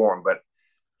been in form. But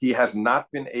he has not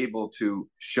been able to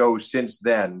show since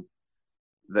then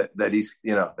that he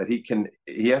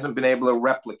hasn't been able to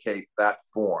replicate that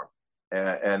form.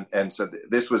 And so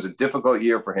this was a difficult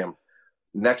year for him.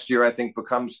 Next year, I think,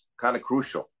 becomes kind of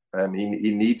crucial. And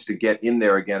he needs to get in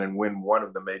there again and win one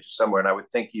of the majors somewhere. And I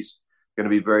would think he's going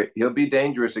to be he'll be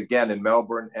dangerous again in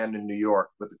Melbourne and in New York.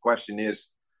 But the question is,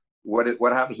 what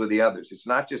happens with the others? It's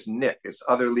not just Nick; it's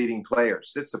other leading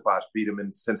players. Tsitsipas beat him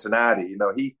in Cincinnati.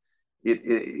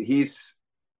 He's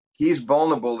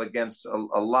vulnerable against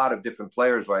a lot of different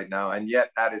players right now. And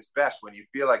yet, at his best, when you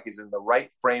feel like he's in the right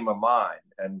frame of mind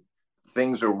and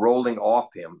things are rolling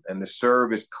off him, and the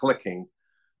serve is clicking,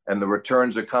 and the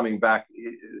returns are coming back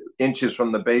inches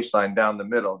from the baseline down the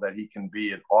middle, that he can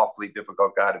be an awfully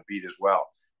difficult guy to beat as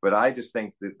well. But I just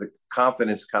think that the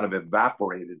confidence kind of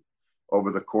evaporated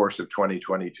over the course of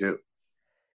 2022.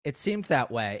 It seemed that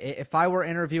way. If I were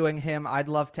interviewing him, I'd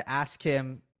love to ask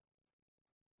him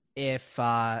if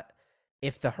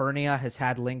the hernia has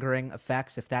had lingering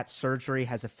effects, if that surgery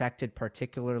has affected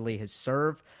particularly his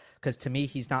serve, because to me,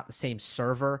 he's not the same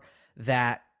server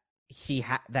that he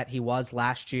was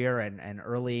last year and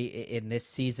early in this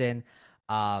season.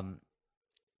 And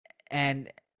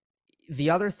the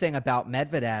other thing about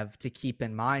Medvedev to keep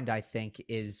in mind, I think,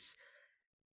 is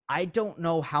I don't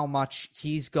know how much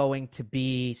he's going to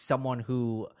be someone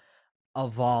who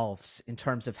evolves in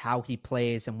terms of how he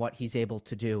plays and what he's able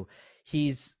to do.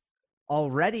 He's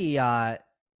already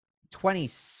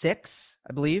 26,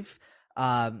 I believe.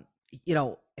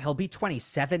 He'll be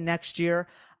 27 next year.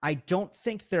 I don't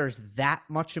think there's that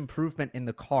much improvement in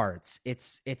the cards.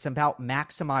 It's about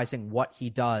maximizing what he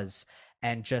does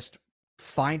and just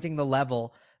finding the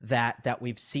level that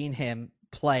we've seen him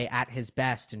play at his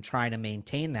best and trying to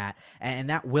maintain that. And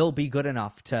that will be good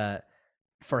enough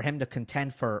for him to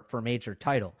contend for major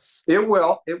titles. It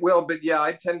will. But yeah,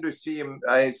 I tend to see him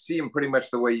pretty much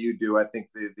the way you do. I think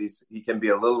he can be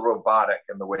a little robotic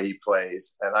in the way he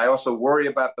plays. And I also worry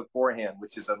about the forehand,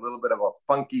 which is a little bit of a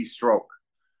funky stroke.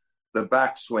 The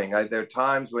backswing. There are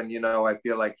times when, I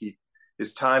feel like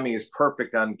his timing is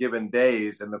perfect on given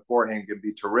days and the forehand can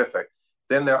be terrific.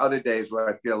 Then there are other days where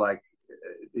I feel like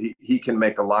he can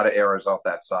make a lot of errors off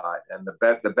that side, and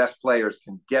the best players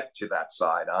can get to that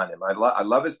side on him. I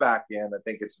love his backhand. I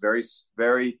think it's very,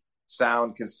 very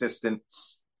sound, consistent,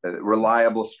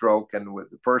 reliable stroke. And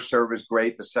with the first serve is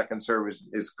great. The second serve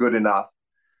is good enough.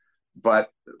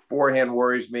 But the forehand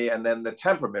worries me, and then the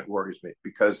temperament worries me,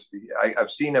 because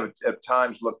I've seen him at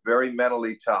times look very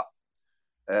mentally tough,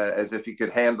 as if he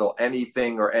could handle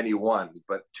anything or anyone.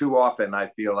 But too often I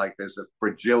feel like there's a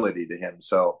fragility to him.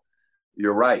 So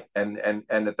you're right. And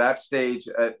at that stage,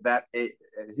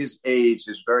 his age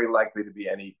is very likely to be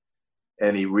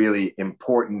any really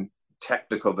important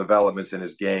technical developments in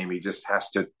his game. He just has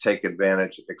to take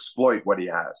advantage, exploit what he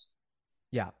has.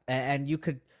 Yeah. And you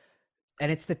could,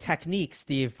 And it's the technique,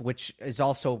 Steve, which is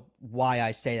also why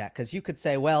I say that. Because you could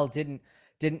say, well, didn't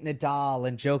Nadal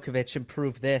and Djokovic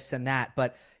improve this and that?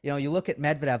 But you look at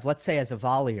Medvedev, let's say as a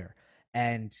volleyer,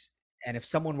 and if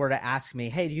someone were to ask me,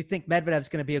 hey, do you think Medvedev's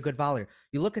going to be a good volleyer?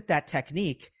 You look at that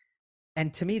technique,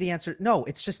 and to me, the answer, no,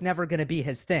 it's just never going to be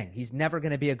his thing. He's never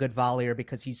going to be a good volleyer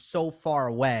because he's so far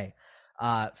away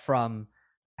from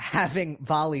having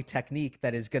volley technique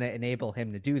that is going to enable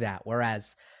him to do that.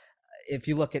 Whereas if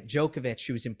you look at Djokovic,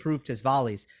 who's improved his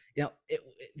volleys,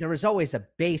 there was always a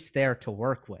base there to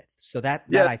work with. So that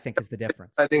I think is the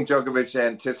difference. I think Djokovic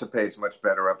anticipates much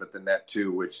better up at the net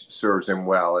too, which serves him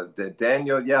well. And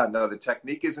Daniel, the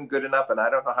technique isn't good enough, and I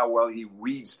don't know how well he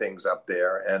reads things up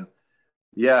there. And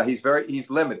yeah, he's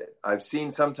limited. I've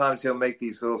seen sometimes he'll make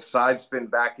these little side spin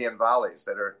backhand volleys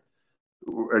that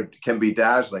can be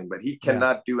dazzling, but he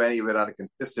cannot do any of it on a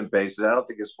consistent basis. I don't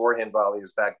think his forehand volley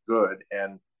is that good.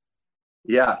 And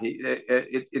yeah,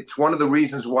 it's one of the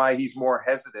reasons why he's more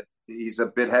hesitant. He's a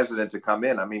bit hesitant to come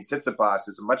in. I mean, Tsitsipas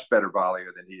is a much better volleyer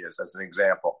than he is, as an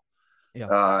example.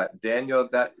 Yeah. Daniel,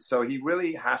 so he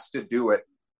really has to do it.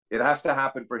 It has to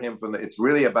happen for him it's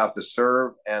really about the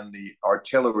serve and the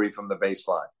artillery from the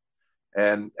baseline.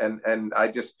 And I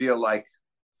just feel like,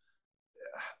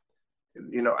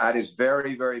 at his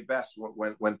very, very best,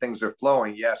 when things are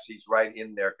flowing, yes, he's right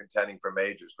in there contending for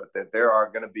majors, but there are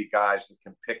going to be guys that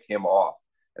can pick him off.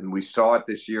 And we saw it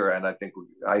this year, and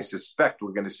I suspect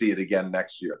we're going to see it again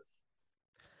next year.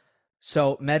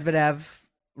 So Medvedev,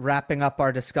 wrapping up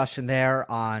our discussion there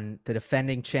on the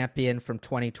defending champion from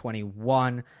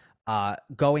 2021,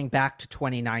 going back to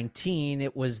 2019,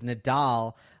 it was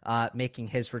Nadal making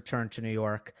his return to New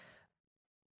York.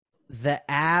 The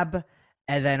ab,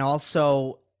 and then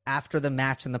also after the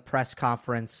match in the press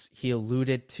conference, he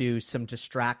alluded to some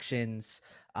distractions,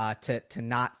 to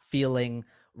not feeling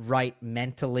right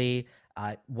mentally,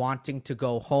 wanting to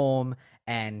go home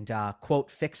and quote,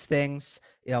 fix things.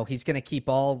 He's going to keep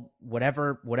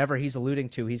whatever he's alluding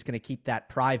to, he's going to keep that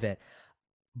private.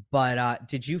 But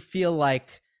did you feel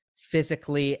like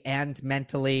physically and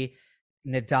mentally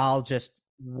Nadal just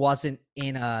wasn't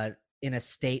in a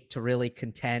state to really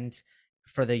contend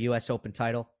for the US Open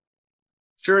title?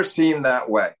 Sure seemed that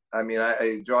way. I mean,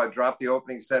 I dropped the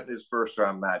opening set in his first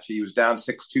round match. He was down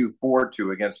 6-2,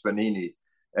 4-2 against Fognini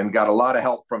and got a lot of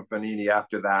help from Fognini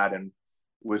after that, and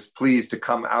was pleased to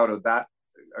come out of that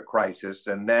crisis.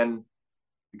 And then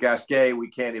Gasquet, we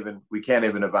can't even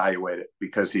evaluate it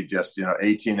because he just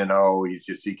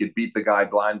 18-0. He could beat the guy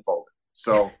blindfolded.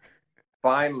 So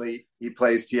finally he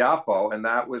plays Tiafoe, and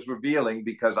that was revealing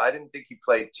because I didn't think he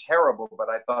played terrible, but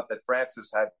I thought that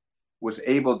Francis was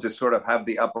able to sort of have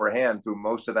the upper hand through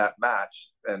most of that match,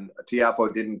 and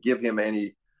Tiafoe didn't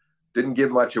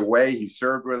give much away. He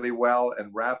served really well,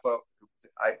 and Rafa,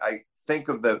 I think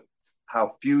of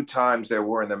how few times there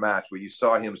were in the match where you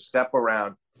saw him step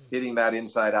around hitting that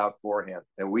inside out forehand,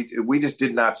 and we just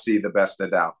did not see the best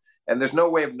Nadal. And there's no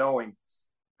way of knowing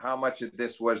how much of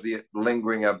this was the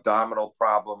lingering abdominal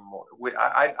problem.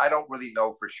 I don't really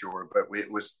know for sure, but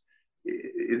it was,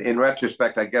 in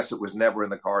retrospect, I guess it was never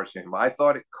in the cards for him. I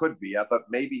thought it could be. I thought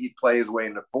maybe he'd play his way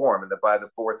into form and that by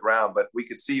the fourth round, but we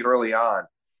could see early on,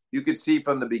 you could see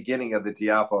from the beginning of the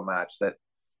Tiafoe match that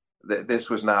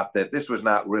this was not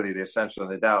really the essential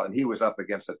Nadal, and he was up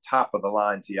against a top of the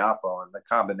line Tiafoe, and the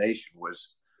combination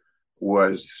was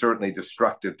certainly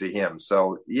destructive to him.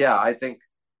 So yeah, I think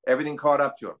everything caught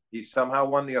up to him. He somehow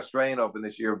won the Australian Open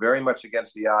this year, very much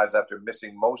against the odds after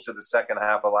missing most of the second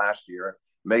half of last year.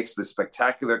 Makes the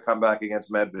spectacular comeback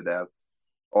against Medvedev.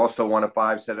 Also won a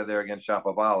 5-setter there against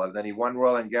Shapovalov. Then he won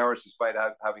Roland Garros despite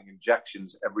having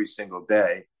injections every single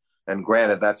day. And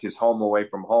granted, that's his home away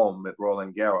from home at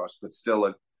Roland Garros, but still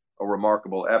a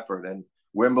remarkable effort. And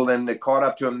Wimbledon, it caught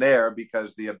up to him there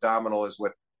because the abdominal is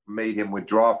what made him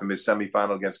withdraw from his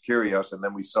semifinal against Kyrgios. And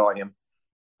then we saw him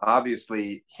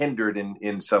obviously hindered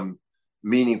in some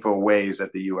meaningful ways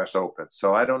at the U.S. Open.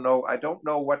 So I don't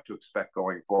know what to expect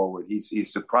going forward.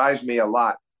 He's surprised me a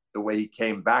lot the way he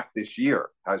came back this year,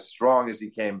 as strong as he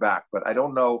came back. But I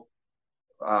don't know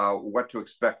what to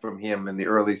expect from him in the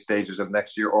early stages of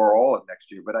next year or all of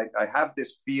next year. But I have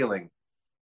this feeling,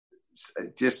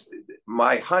 just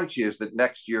my hunch is that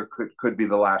next year could be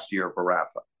the last year for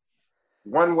Rafa,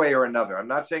 one way or another. I'm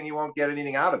not saying he won't get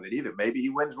anything out of it either. Maybe he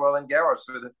wins Roland Garros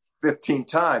for the 15th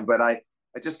time, but I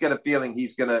just get a feeling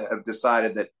he's going to have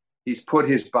decided that he's put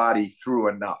his body through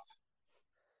enough.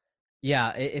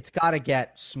 Yeah, it's got to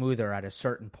get smoother at a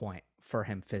certain point for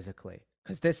him physically,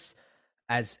 because this,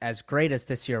 as great as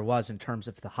this year was in terms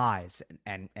of the highs,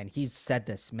 and he's said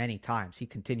this many times, he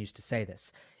continues to say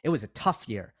this, it was a tough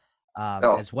year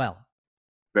as well.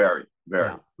 Very, Yeah.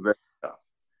 very, very tough.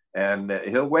 And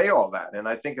he'll weigh all that. And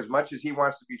I think as much as he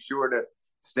wants to be sure to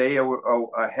stay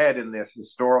ahead in this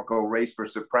historical race for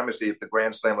supremacy at the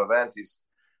Grand Slam events, he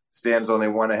stands only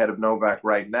one ahead of Novak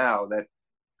right now, that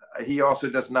he also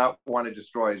does not want to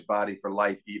destroy his body for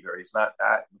life either. He's not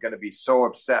going to be so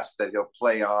obsessed that he'll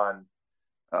play on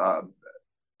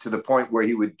to the point where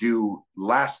he would do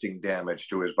lasting damage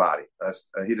to his body.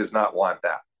 He does not want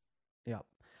that. Yeah.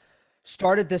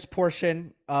 Started this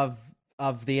portion of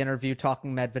the interview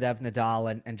talking Medvedev,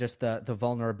 Nadal, and just the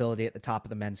vulnerability at the top of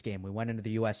the men's game. We went into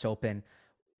the U.S. Open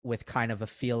with kind of a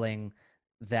feeling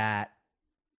that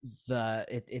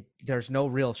there's no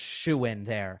real shoe in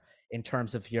there in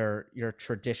terms of your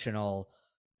traditional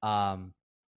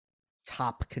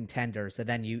top contenders, and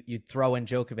then you throw in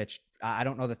Djokovic. I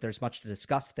don't know that there's much to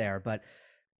discuss there, but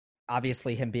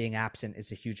obviously him being absent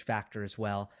is a huge factor as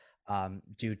well,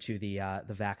 due to the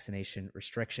vaccination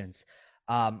restrictions.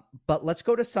 But let's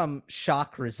go to some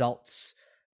shock results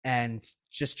and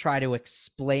just try to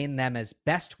explain them as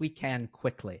best we can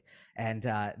quickly. And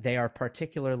they are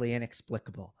particularly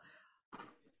inexplicable.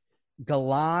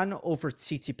 Galan over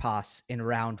Tsitsipas in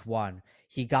round one.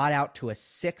 He got out to a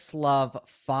 6-love,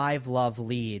 5-love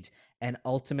lead and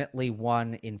ultimately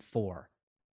won in 4.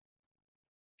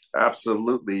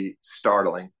 Absolutely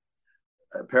startling.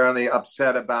 Apparently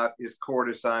upset about his court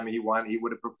assignment. He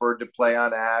would have preferred to play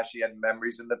on Ash. He had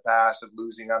memories in the past of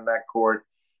losing on that court.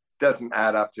 Doesn't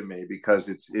add up to me because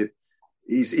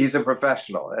he's a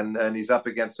professional and he's up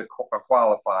against a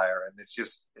qualifier, and it's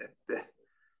just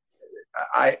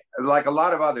I like a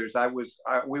lot of others.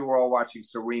 We were all watching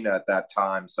Serena at that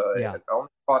time, so Yeah. it only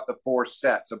fought the 4th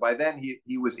set. So by then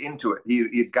he was into it.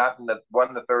 He'd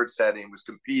won the 3rd set and he was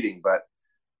competing, but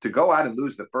to go out and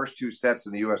lose the first 2 sets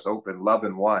in the U.S. Open, love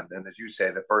and won, and as you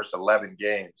say, the first 11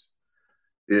 games,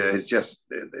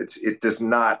 it does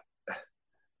not.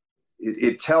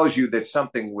 It tells you that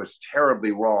something was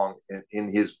terribly wrong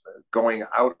in his going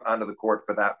out onto the court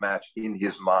for that match in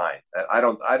his mind.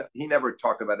 He never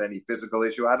talked about any physical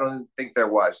issue. I don't think there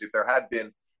was. If there had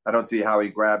been, I don't see how he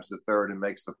grabs the 3rd and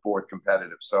makes the 4th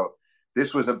competitive. So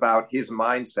this was about his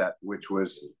mindset, which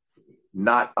was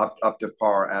not up to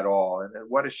par at all. And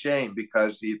what a shame,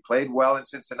 because he played well in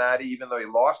Cincinnati, even though he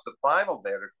lost the final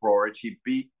there to Krorich. He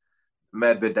beat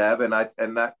Medvedev,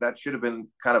 and that should have been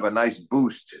kind of a nice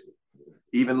boost.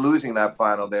 Even losing that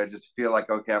final there, just to feel like,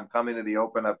 okay, I'm coming to the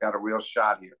Open. I've got a real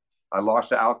shot here. I lost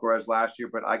to Alcaraz last year,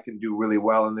 but I can do really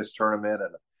well in this tournament.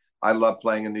 And I love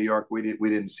playing in New York. We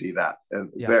didn't see that.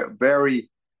 And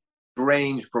very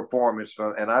strange performance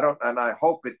and I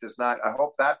hope it does not. I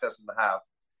hope that doesn't have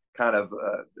kind of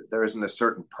there isn't a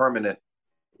certain permanent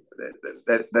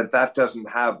that doesn't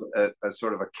have a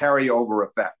sort of a carryover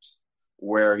effect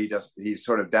where he's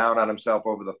sort of down on himself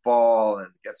over the fall and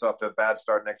gets off to a bad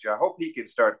start next year. I hope he can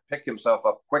pick himself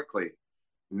up quickly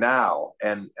now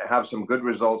and have some good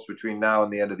results between now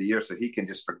and the end of the year, so he can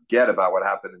just forget about what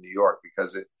happened in New York,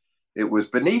 because it was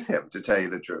beneath him, to tell you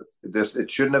the truth. It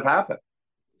shouldn't have happened.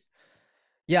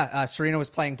 Yeah, Serena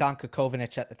was playing Danka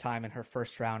Kovinic at the time in her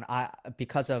first round.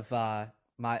 Because of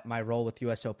my role with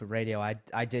U.S. Open Radio,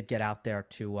 I did get out there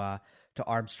to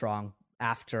Armstrong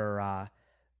after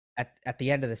at the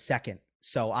end of the second.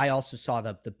 So I also saw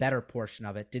the better portion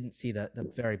of it. Didn't see the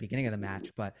very beginning of the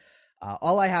match, but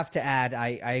all I have to add,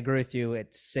 I agree with you.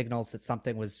 It signals that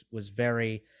something was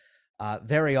very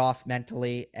very off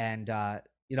mentally, and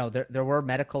there were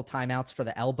medical timeouts for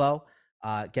the elbow,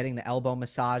 getting the elbow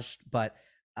massaged, but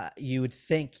you would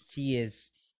think he is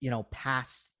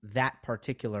past that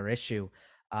particular issue,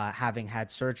 having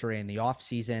had surgery in the off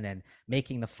season and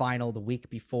making the final the week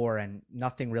before, and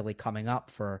nothing really coming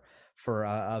up for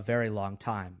a very long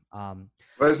time.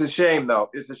 But it's a shame, though.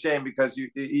 It's a shame because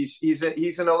he's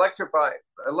an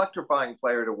electrifying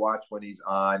player to watch when he's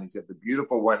on. He's got the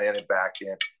beautiful one-handed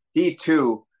backhand. He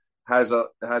too has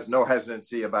no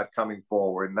hesitancy about coming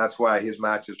forward, and that's why his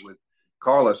matches with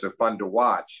Carlos are fun to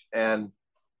watch. And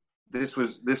this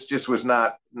just was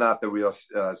not the real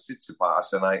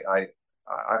Tsitsipas, and I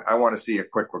want to see a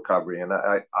quick recovery, and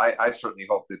I certainly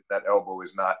hope that elbow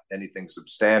is not anything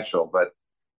substantial, but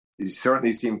he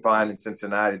certainly seemed fine in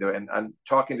Cincinnati. And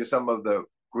talking to some of the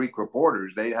Greek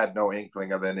reporters, they had no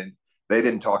inkling of it, and they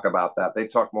didn't talk about that. They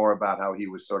talked more about how he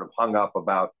was sort of hung up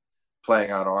about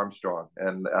playing on Armstrong,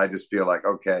 and I just feel like,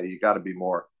 okay, you got to be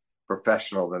more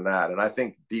professional than that. And I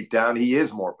think deep down he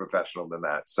is more professional than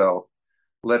that. So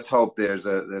let's hope there's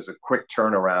a quick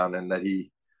turnaround and that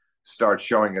he starts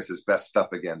showing us his best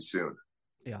stuff again soon.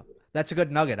 Yeah, that's a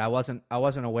good nugget. I wasn't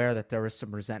aware that there was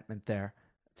some resentment there.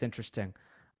 It's interesting.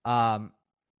 Khachanov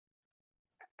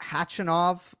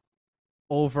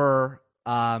over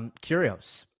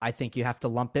Kyrgios. I think you have to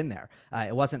lump in there.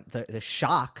 It wasn't the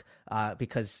shock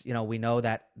because we know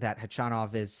that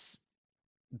Khachanov is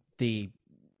the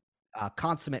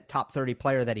consummate top 30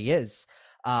 player that he is,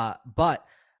 but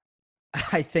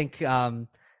I think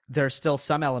there's still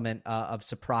some element of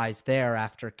surprise there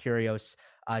after Kyrgios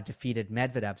defeated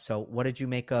Medvedev. So what did you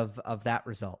make of that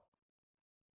result?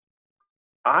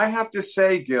 I have to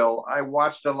say, Gil, I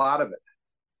watched a lot of it.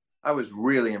 I was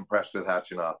really impressed with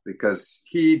Khachanov because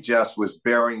he just was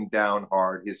bearing down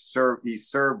hard. He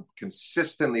served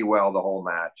consistently well the whole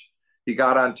match. He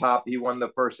got on top. He won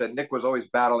the first set. Nick was always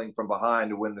battling from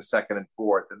behind to win the second and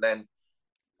fourth. And then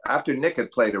after Nick had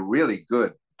played a really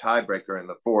good tiebreaker in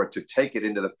the fourth to take it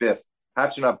into the fifth,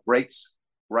 Khachanov breaks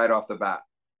right off the bat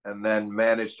and then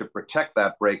managed to protect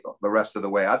that break the rest of the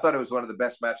way. I thought it was one of the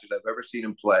best matches I've ever seen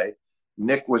him play.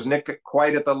 Nick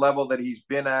quite at the level that he's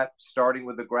been at, starting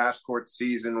with the grass court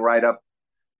season right up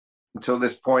until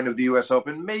this point of the U.S.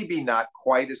 Open? Maybe not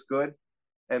quite as good,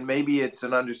 and maybe it's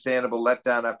an understandable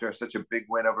letdown after such a big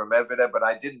win over Medvedev. But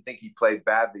I didn't think he played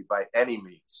badly by any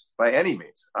means. By any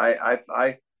means,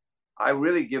 I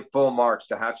really give full marks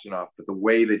to Khachanov for the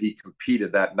way that he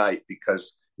competed that night,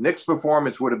 because Nick's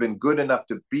performance would have been good enough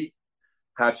to beat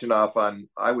Khachanov on,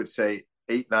 I would say,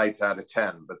 8 nights out of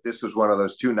 10, but this was one of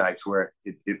those 2 nights where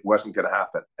it wasn't going to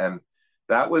happen, and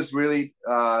that was really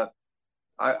I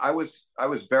was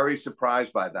very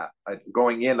surprised by that.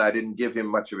 Going in, I didn't give him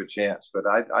much of a chance, but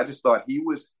I just thought he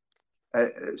was.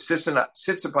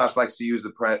 Tsitsipas likes to use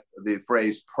the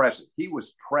phrase present. He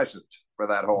was present for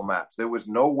that whole match. There was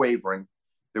no wavering,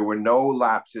 there were no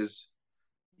lapses.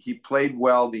 He played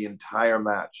well the entire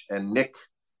match, and Nick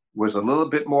was a little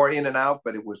bit more in and out,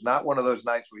 but it was not one of those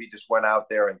nights where he just went out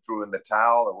there and threw in the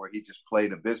towel or where he just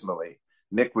played abysmally.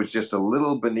 Nick was just a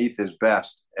little beneath his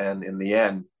best, and in the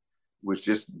end was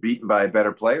just beaten by a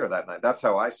better player that night. That's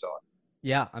how I saw it.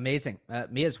 Yeah, amazing.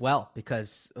 Me as well,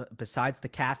 because besides the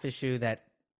calf issue that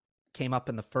came up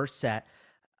in the first set,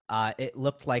 it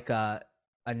looked like a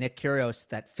Nick Kyrgios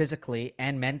that physically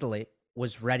and mentally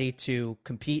was ready to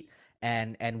compete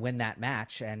and win that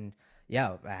match. And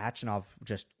yeah, Khachanov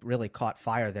just really caught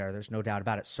fire there. There's no doubt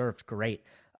about it. Served great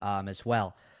as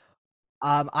well.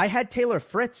 I had Taylor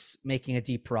Fritz making a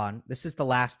deep run. This is the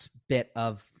last bit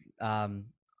of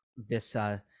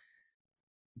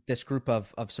this group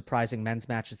of surprising men's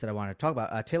matches that I want to talk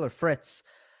about. Taylor Fritz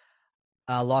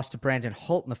lost to Brandon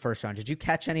Holt in the first round. Did you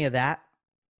catch any of that?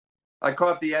 I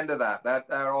caught the end of that.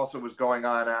 That also was going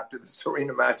on after the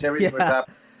Serena match. Everything was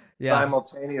happening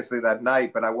simultaneously that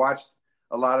night, but I watched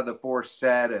a lot of the fourth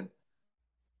set, and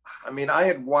I mean, I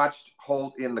had watched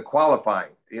Holt in the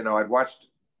qualifying. I'd watched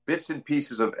bits and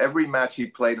pieces of every match he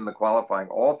played in the qualifying.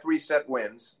 All 3 set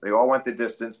wins. They all went the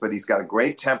distance, but he's got a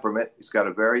great temperament. He's got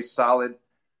a very solid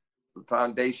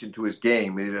foundation to his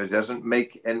game. He doesn't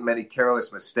make many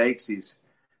careless mistakes.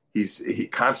 He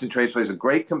concentrates. He's a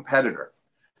great competitor.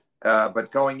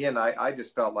 But going in, I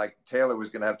just felt like Taylor was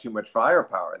going to have too much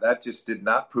firepower. That just did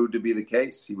not prove to be the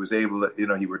case. He was able to,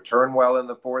 he returned well in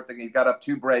the fourth, and he got up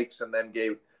 2 breaks and then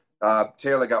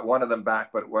Taylor got one of them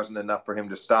back, but it wasn't enough for him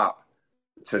to stop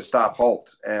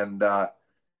Holt. And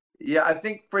I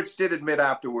think Fritz did admit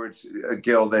afterwards,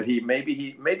 Gil, that maybe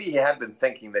he had been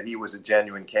thinking that he was a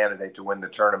genuine candidate to win the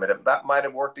tournament. That might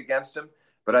have worked against him,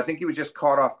 but I think he was just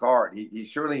caught off guard. He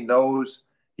surely knows.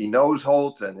 He knows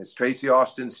Holt, and it's Tracy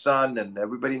Austin's son, and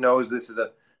everybody knows this is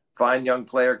a fine young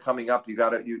player coming up. You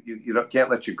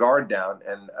can't let your guard down.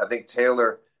 And I think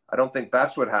Taylor, I don't think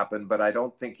that's what happened, but I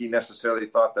don't think he necessarily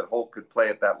thought that Holt could play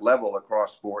at that level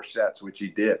across 4 sets, which he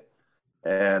did.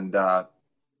 And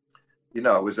it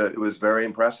was very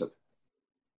impressive.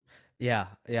 Yeah,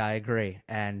 I agree.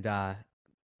 And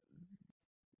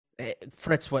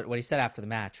Fritz, what he said after the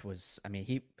match was, I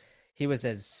mean, he was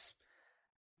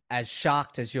as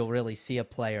shocked as you'll really see a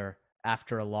player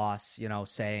after a loss,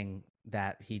 saying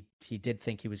that he did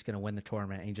think he was going to win the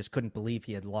tournament and he just couldn't believe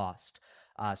he had lost.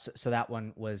 So that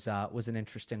one was an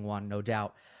interesting one, no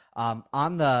doubt.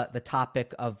 On the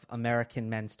topic of American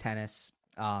men's tennis,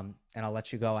 and I'll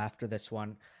let you go after this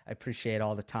one. I appreciate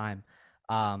all the time.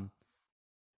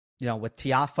 With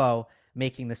Tiafoe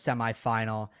making the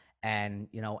semifinal and,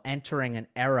 entering an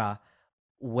era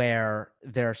where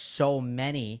there are so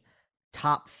many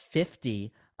top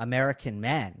 50 American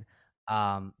men,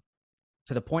 to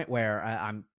the point where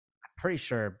I'm pretty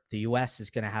sure the U.S. is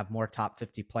going to have more top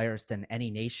 50 players than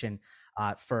any nation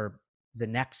for the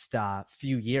next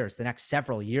few years, the next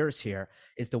several years here,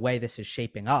 is the way this is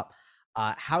shaping up.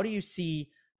 How do you see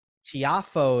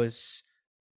Tiafoe's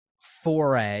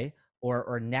foray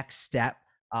or next step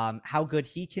how good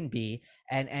he can be.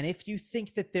 And if you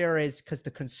think that there is, because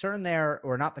the concern there,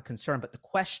 or not the concern, but the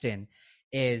question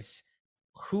is,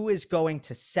 who is going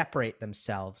to separate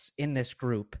themselves in this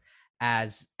group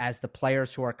as the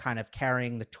players who are kind of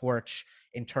carrying the torch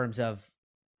in terms of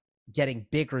getting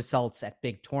big results at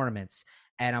big tournaments.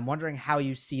 And I'm wondering how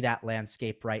you see that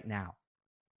landscape right now.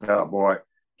 Oh boy,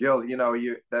 Gil,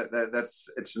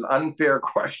 it's an unfair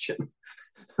question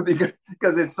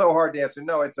because it's so hard to answer.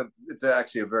 No, it's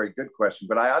actually a very good question,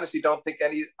 but I honestly don't think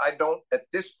I don't at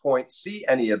this point see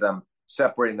any of them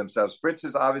separating themselves. Fritz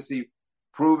has obviously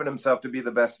proven himself to be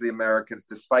the best of the Americans,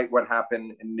 despite what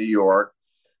happened in New York.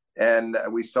 And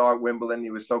we saw at Wimbledon,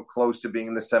 he was so close to being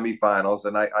in the semifinals.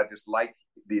 And I just like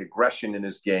the aggression in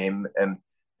his game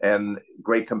and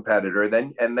great competitor.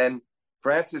 Then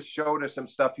Francis showed us some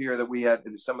stuff here that we had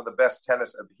some of the best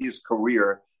tennis of his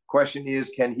career. Question is,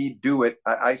 can he do it?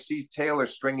 I see Taylor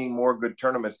stringing more good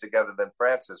tournaments together than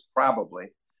Francis, probably.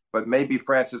 But maybe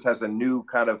Francis has a new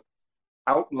kind of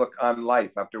outlook on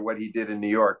life after what he did in New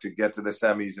York to get to the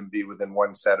semis and be within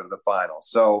one set of the final.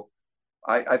 So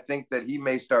I think that he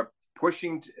may start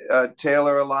pushing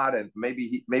Taylor a lot, and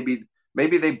maybe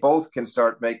they both can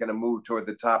start making a move toward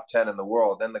the top 10 in the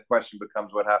world. Then the question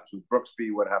becomes what happens with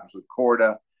Brooksby, what happens with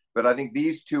Korda. But I think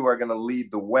these two are going to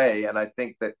lead the way, and I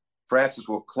think that Francis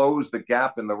will close the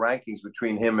gap in the rankings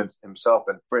between himself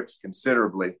and Fritz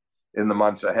considerably in the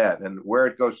months ahead. And where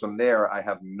it goes from there, I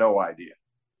have no idea.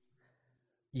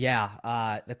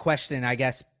 Yeah, the question, I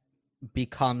guess,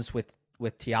 becomes with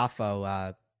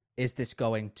Tiafoe, is this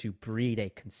going to breed a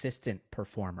consistent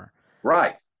performer?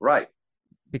 Right.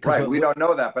 Because we don't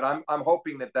know that, but I'm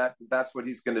hoping that's what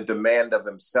he's going to demand of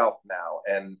himself now,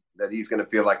 and that he's going to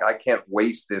feel like I can't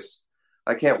waste this.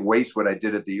 I can't waste what I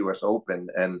did at the U.S. Open,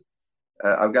 and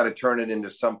I've got to turn it into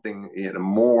something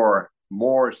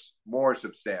more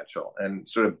substantial and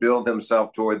sort of build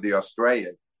himself toward the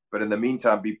Australian. But in the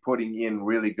meantime, be putting in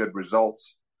really good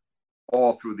results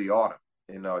all through the autumn,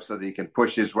 so that he can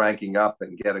push his ranking up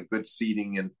and get a good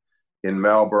seeding in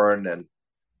Melbourne. And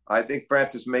I think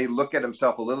Francis may look at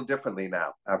himself a little differently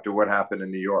now after what happened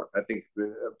in New York. I think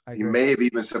he may have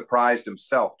even surprised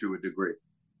himself to a degree.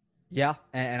 Yeah,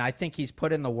 and I think he's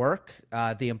put in the work.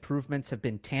 The improvements have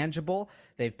been tangible.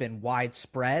 They've been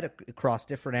widespread across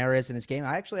different areas in his game.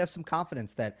 I actually have some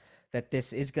confidence that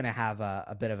this is going to have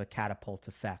a bit of a catapult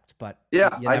effect. But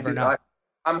yeah, you never know.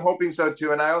 I'm hoping so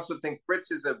too, and I also think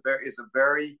Fritz is a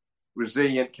very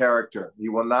resilient character. He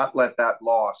will not let that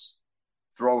loss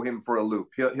throw him for a loop.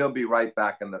 He'll be right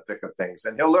back in the thick of things,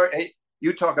 and he'll learn. Hey,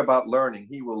 you talk about learning;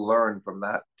 he will learn from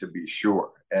that, to be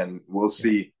sure. And we'll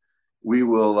see. We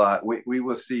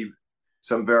will see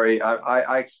some very.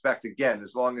 I expect, again,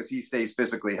 as long as he stays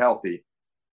physically healthy,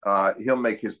 he'll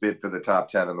make his bid for the top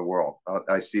 10 in the world.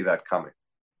 I see that coming.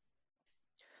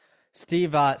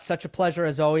 Steve, such a pleasure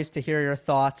as always to hear your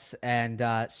thoughts, and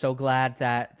so glad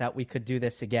that we could do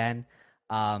this again.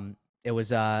 It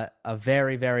was a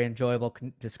very, very enjoyable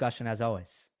discussion as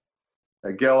always.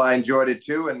 Gil, I enjoyed it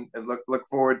too, and look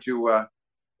forward to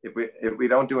if we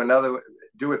don't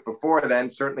do it before then,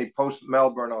 certainly post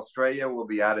Melbourne, Australia, we'll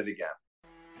be at it again.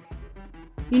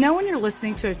 You know when you're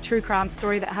listening to a true crime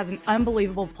story that has an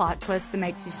unbelievable plot twist that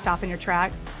makes you stop in your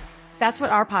tracks? That's what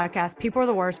our podcast, People Are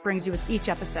the Worst, brings you with each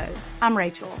episode. I'm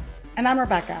Rachel. And I'm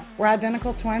Rebecca. We're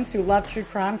identical twins who love true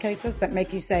crime cases that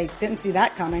make you say, didn't see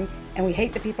that coming, and we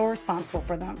hate the people responsible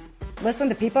for them. Listen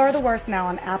to People Are the Worst now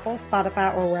on Apple,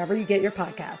 Spotify, or wherever you get your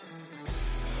podcasts.